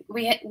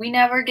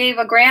never gave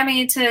a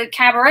Grammy to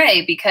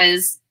Cabaret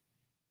because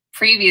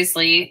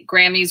previously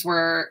Grammys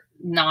were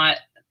not,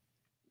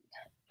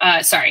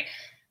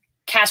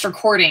 cast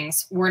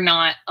recordings were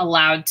not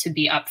allowed to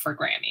be up for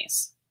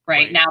Grammys.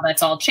 Right. Now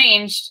that's all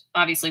changed.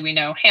 Obviously, we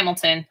know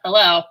Hamilton,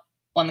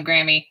 won the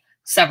Grammy.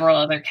 Several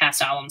other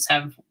cast albums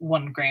have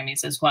won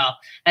Grammys as well.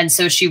 And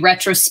so she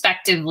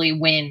retrospectively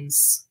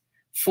wins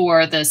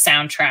for the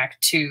soundtrack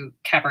to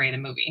Cabaret the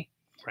movie.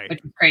 Right.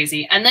 which is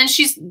crazy. And then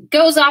she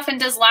goes off and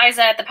does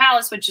Liza at the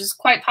Palace, which is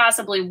quite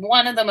possibly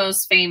one of the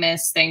most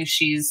famous things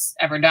she's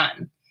ever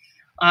done.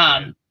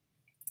 And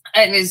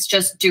is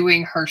just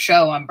doing her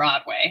show on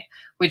Broadway,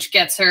 which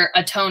gets her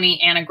a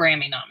Tony and a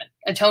Grammy and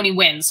a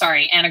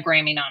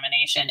Grammy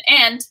nomination.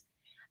 And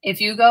if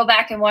you go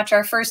back and watch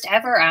our first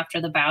ever After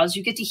the Bows,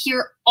 you get to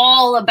hear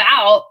all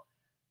about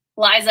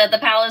Liza at the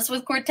Palace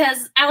with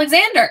Cortez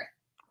Alexander.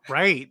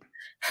 Right.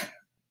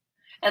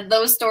 And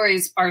those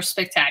stories are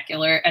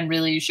spectacular, and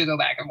really you should go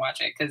back and watch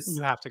it, because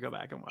you have to go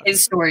back and watch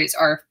his stories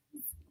are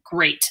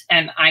great,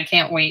 and I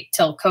can't wait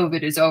till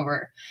COVID is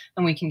over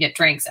and we can get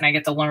drinks and I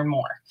get to learn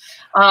more.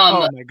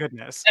 Oh my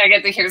goodness. I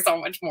get to hear so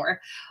much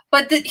more.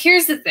 But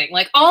here's the thing,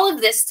 like, all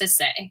of this to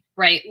say,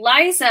 right?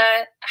 Liza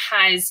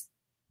has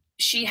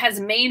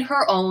made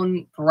her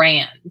own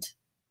brand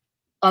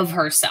of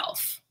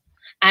herself.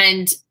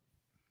 And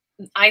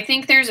I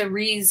think there's a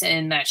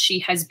reason that she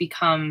has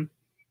become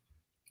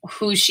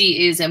who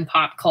she is in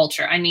pop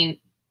culture. I mean,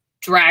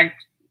 drag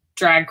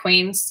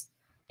queens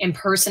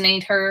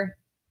impersonate her.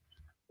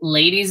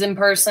 Ladies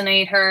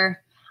impersonate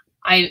her.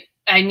 I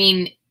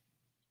mean,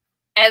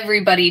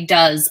 everybody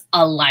does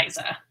a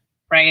Liza,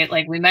 right?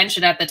 Like we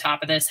mentioned at the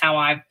top of this, how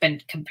I've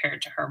been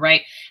compared to her,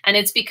 right? And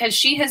it's because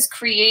she has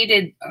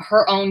created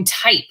her own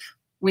type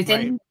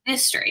within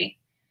history,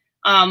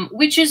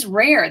 which is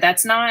rare.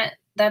 That's not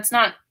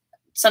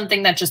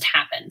something that just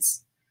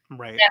happens.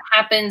 Right. That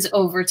happens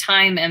over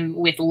time and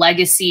with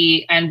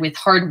legacy and with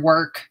hard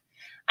work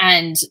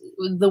and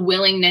the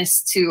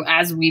willingness to,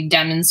 as we've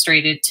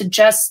demonstrated, to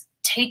just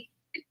take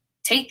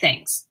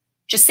things,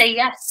 just say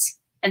yes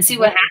and see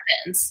what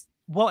happens.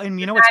 Well, and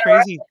you know what's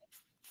crazy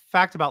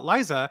fact about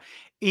Liza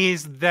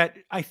is that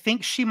I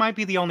think she might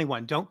be the only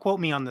one. Don't quote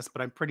me on this,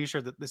 but I'm pretty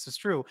sure that this is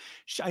true.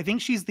 I think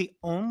she's the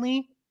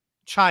only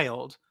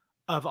child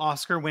of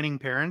Oscar-winning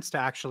parents to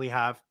actually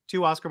have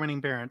two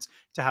Oscar-winning parents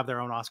to have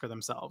their own Oscar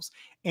themselves.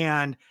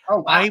 And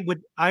I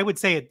would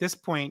say at this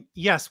point,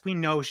 yes, we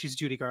know she's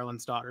Judy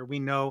Garland's daughter. We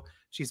know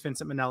she's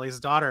Vincent Minnelli's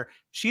daughter.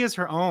 She is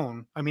her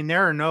own. I mean,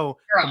 there are no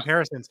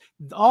comparisons.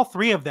 All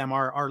three of them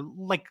are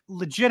like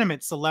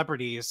legitimate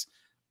celebrities,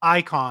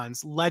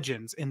 icons,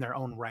 legends in their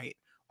own right.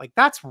 Like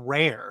that's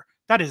rare.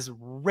 That is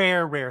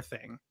rare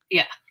thing.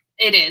 Yeah,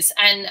 it is.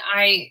 And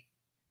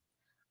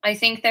I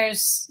think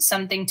there's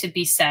something to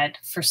be said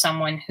for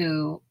someone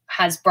who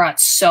has brought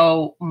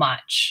so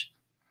much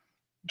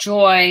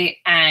joy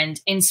and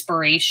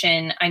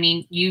inspiration. I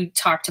mean, you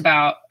talked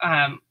about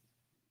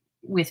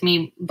with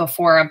me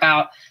before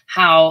about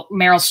how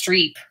Meryl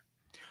Streep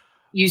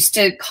used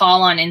to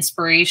call on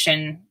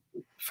inspiration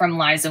from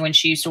Liza when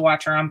she used to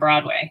watch her on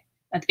Broadway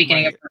at the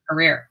beginning of her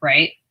career,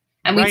 right?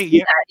 And we see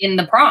that in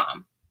The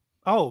Prom.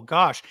 Oh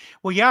gosh.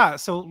 Well, yeah.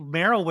 So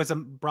Meryl was a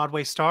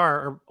Broadway star,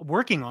 or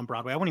working on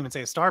Broadway. I wouldn't even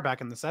say a star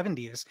back in the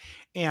 70s.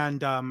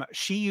 And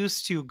she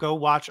used to go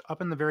watch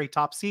up in the very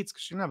top seats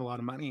because she didn't have a lot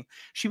of money.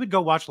 She would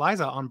go watch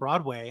Liza on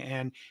Broadway.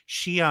 And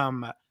she,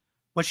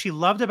 what she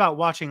loved about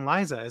watching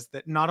Liza is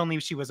that not only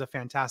she was a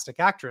fantastic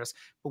actress,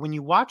 but when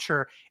you watch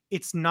her,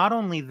 it's not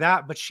only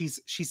that, but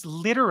she's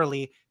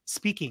literally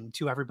speaking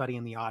to everybody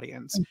in the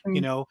audience. Mm-hmm.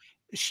 You know,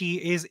 she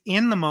is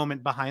in the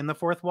moment behind the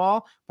fourth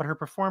wall, but her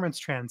performance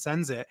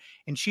transcends it.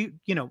 And she,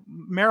 you know,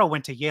 Meryl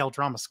went to Yale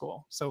Drama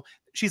School. So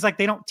she's like,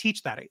 they don't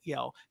teach that at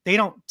Yale. They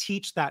don't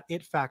teach that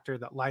it factor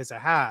that Liza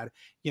had,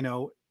 you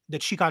know,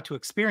 that she got to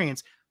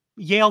experience.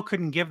 Yale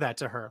couldn't give that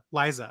to her.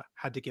 Liza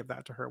had to give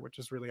that to her, which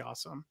is really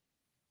awesome.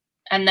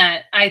 And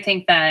that, I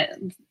think that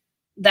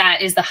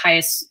is the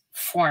highest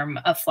form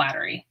of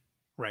flattery.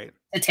 Right.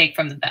 To take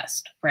from the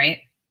best, right?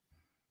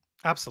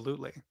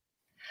 Absolutely.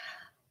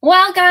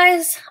 Well,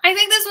 guys, I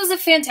think this was a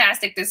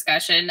fantastic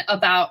discussion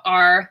about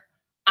our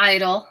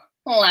idol,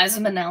 Liza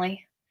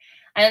Minnelli.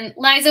 And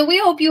Liza, we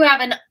hope you have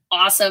an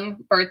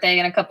awesome birthday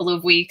in a couple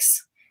of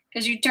weeks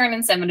because you turn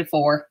in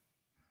 74.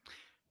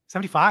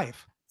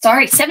 75.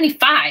 Sorry,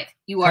 75.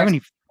 You are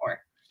 74.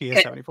 She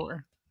is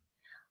 74.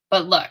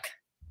 But look,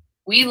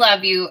 we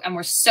love you, and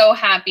we're so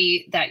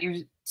happy that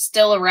you're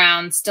still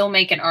around, still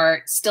making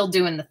art, still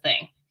doing the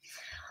thing.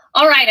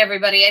 All right,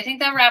 everybody. I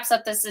think that wraps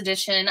up this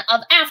edition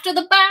of After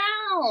the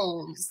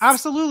Bows.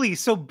 Absolutely.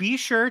 So be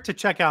sure to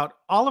check out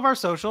all of our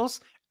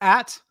socials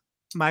at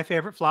My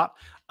Favorite Flop.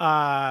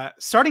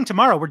 Starting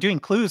tomorrow, we're doing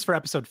clues for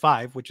episode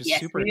 5, which is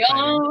super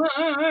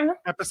exciting.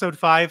 Episode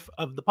 5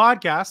 of the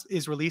podcast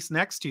is released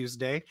next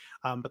Tuesday,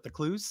 but the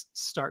clues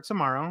start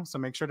tomorrow. So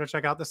make sure to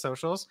check out the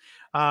socials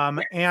and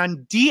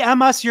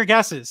DM us your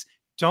guesses.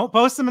 Don't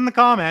post them in the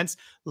comments.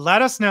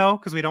 Let us know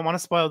because we don't want to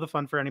spoil the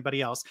fun for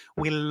anybody else.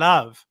 We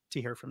love to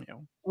hear from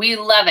you. We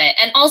love it.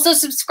 And also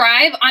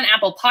subscribe on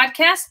Apple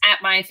Podcasts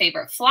at My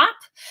Favorite Flop.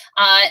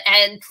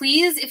 And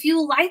please, if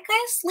you like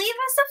us, leave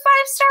us a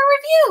 5-star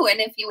review.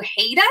 And if you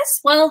hate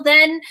us, well,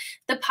 then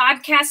the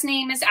podcast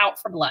name is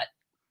Out for Blood.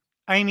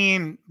 I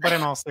mean, but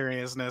in all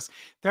seriousness,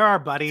 they're our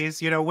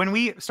buddies. You know, when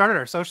we started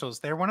our socials,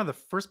 they're one of the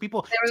first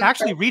people to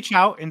actually reach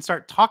out and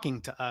start talking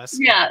to us.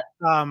 Yeah.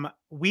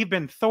 We've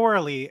been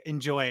thoroughly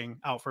enjoying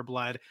Out for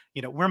Blood.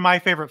 You know, we're my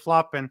favorite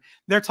flop, and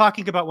they're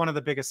talking about one of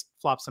the biggest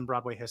flops in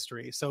Broadway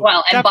history. So,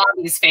 well, and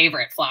Bobby's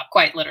favorite flop,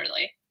 quite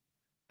literally.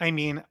 I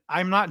mean,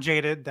 I'm not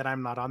jaded that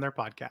I'm not on their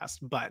podcast,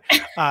 but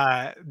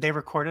they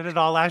recorded it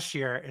all last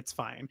year. It's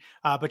fine.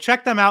 But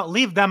check them out.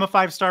 Leave them a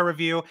 5-star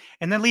review,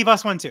 and then leave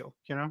us one too.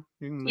 You know?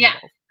 Yeah.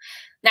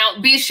 Now,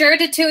 be sure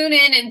to tune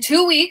in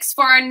 2 weeks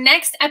for our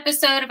next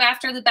episode of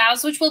After the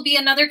Bows, which will be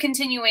another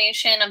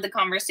continuation of the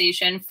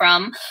conversation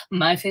from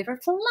My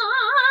Favorite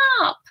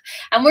Flop.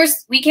 And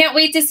we can't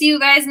wait to see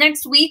you guys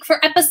next week for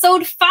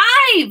episode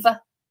 5.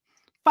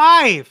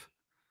 5.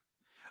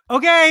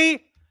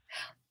 Okay.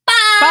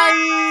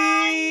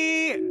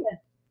 Bye. Bye.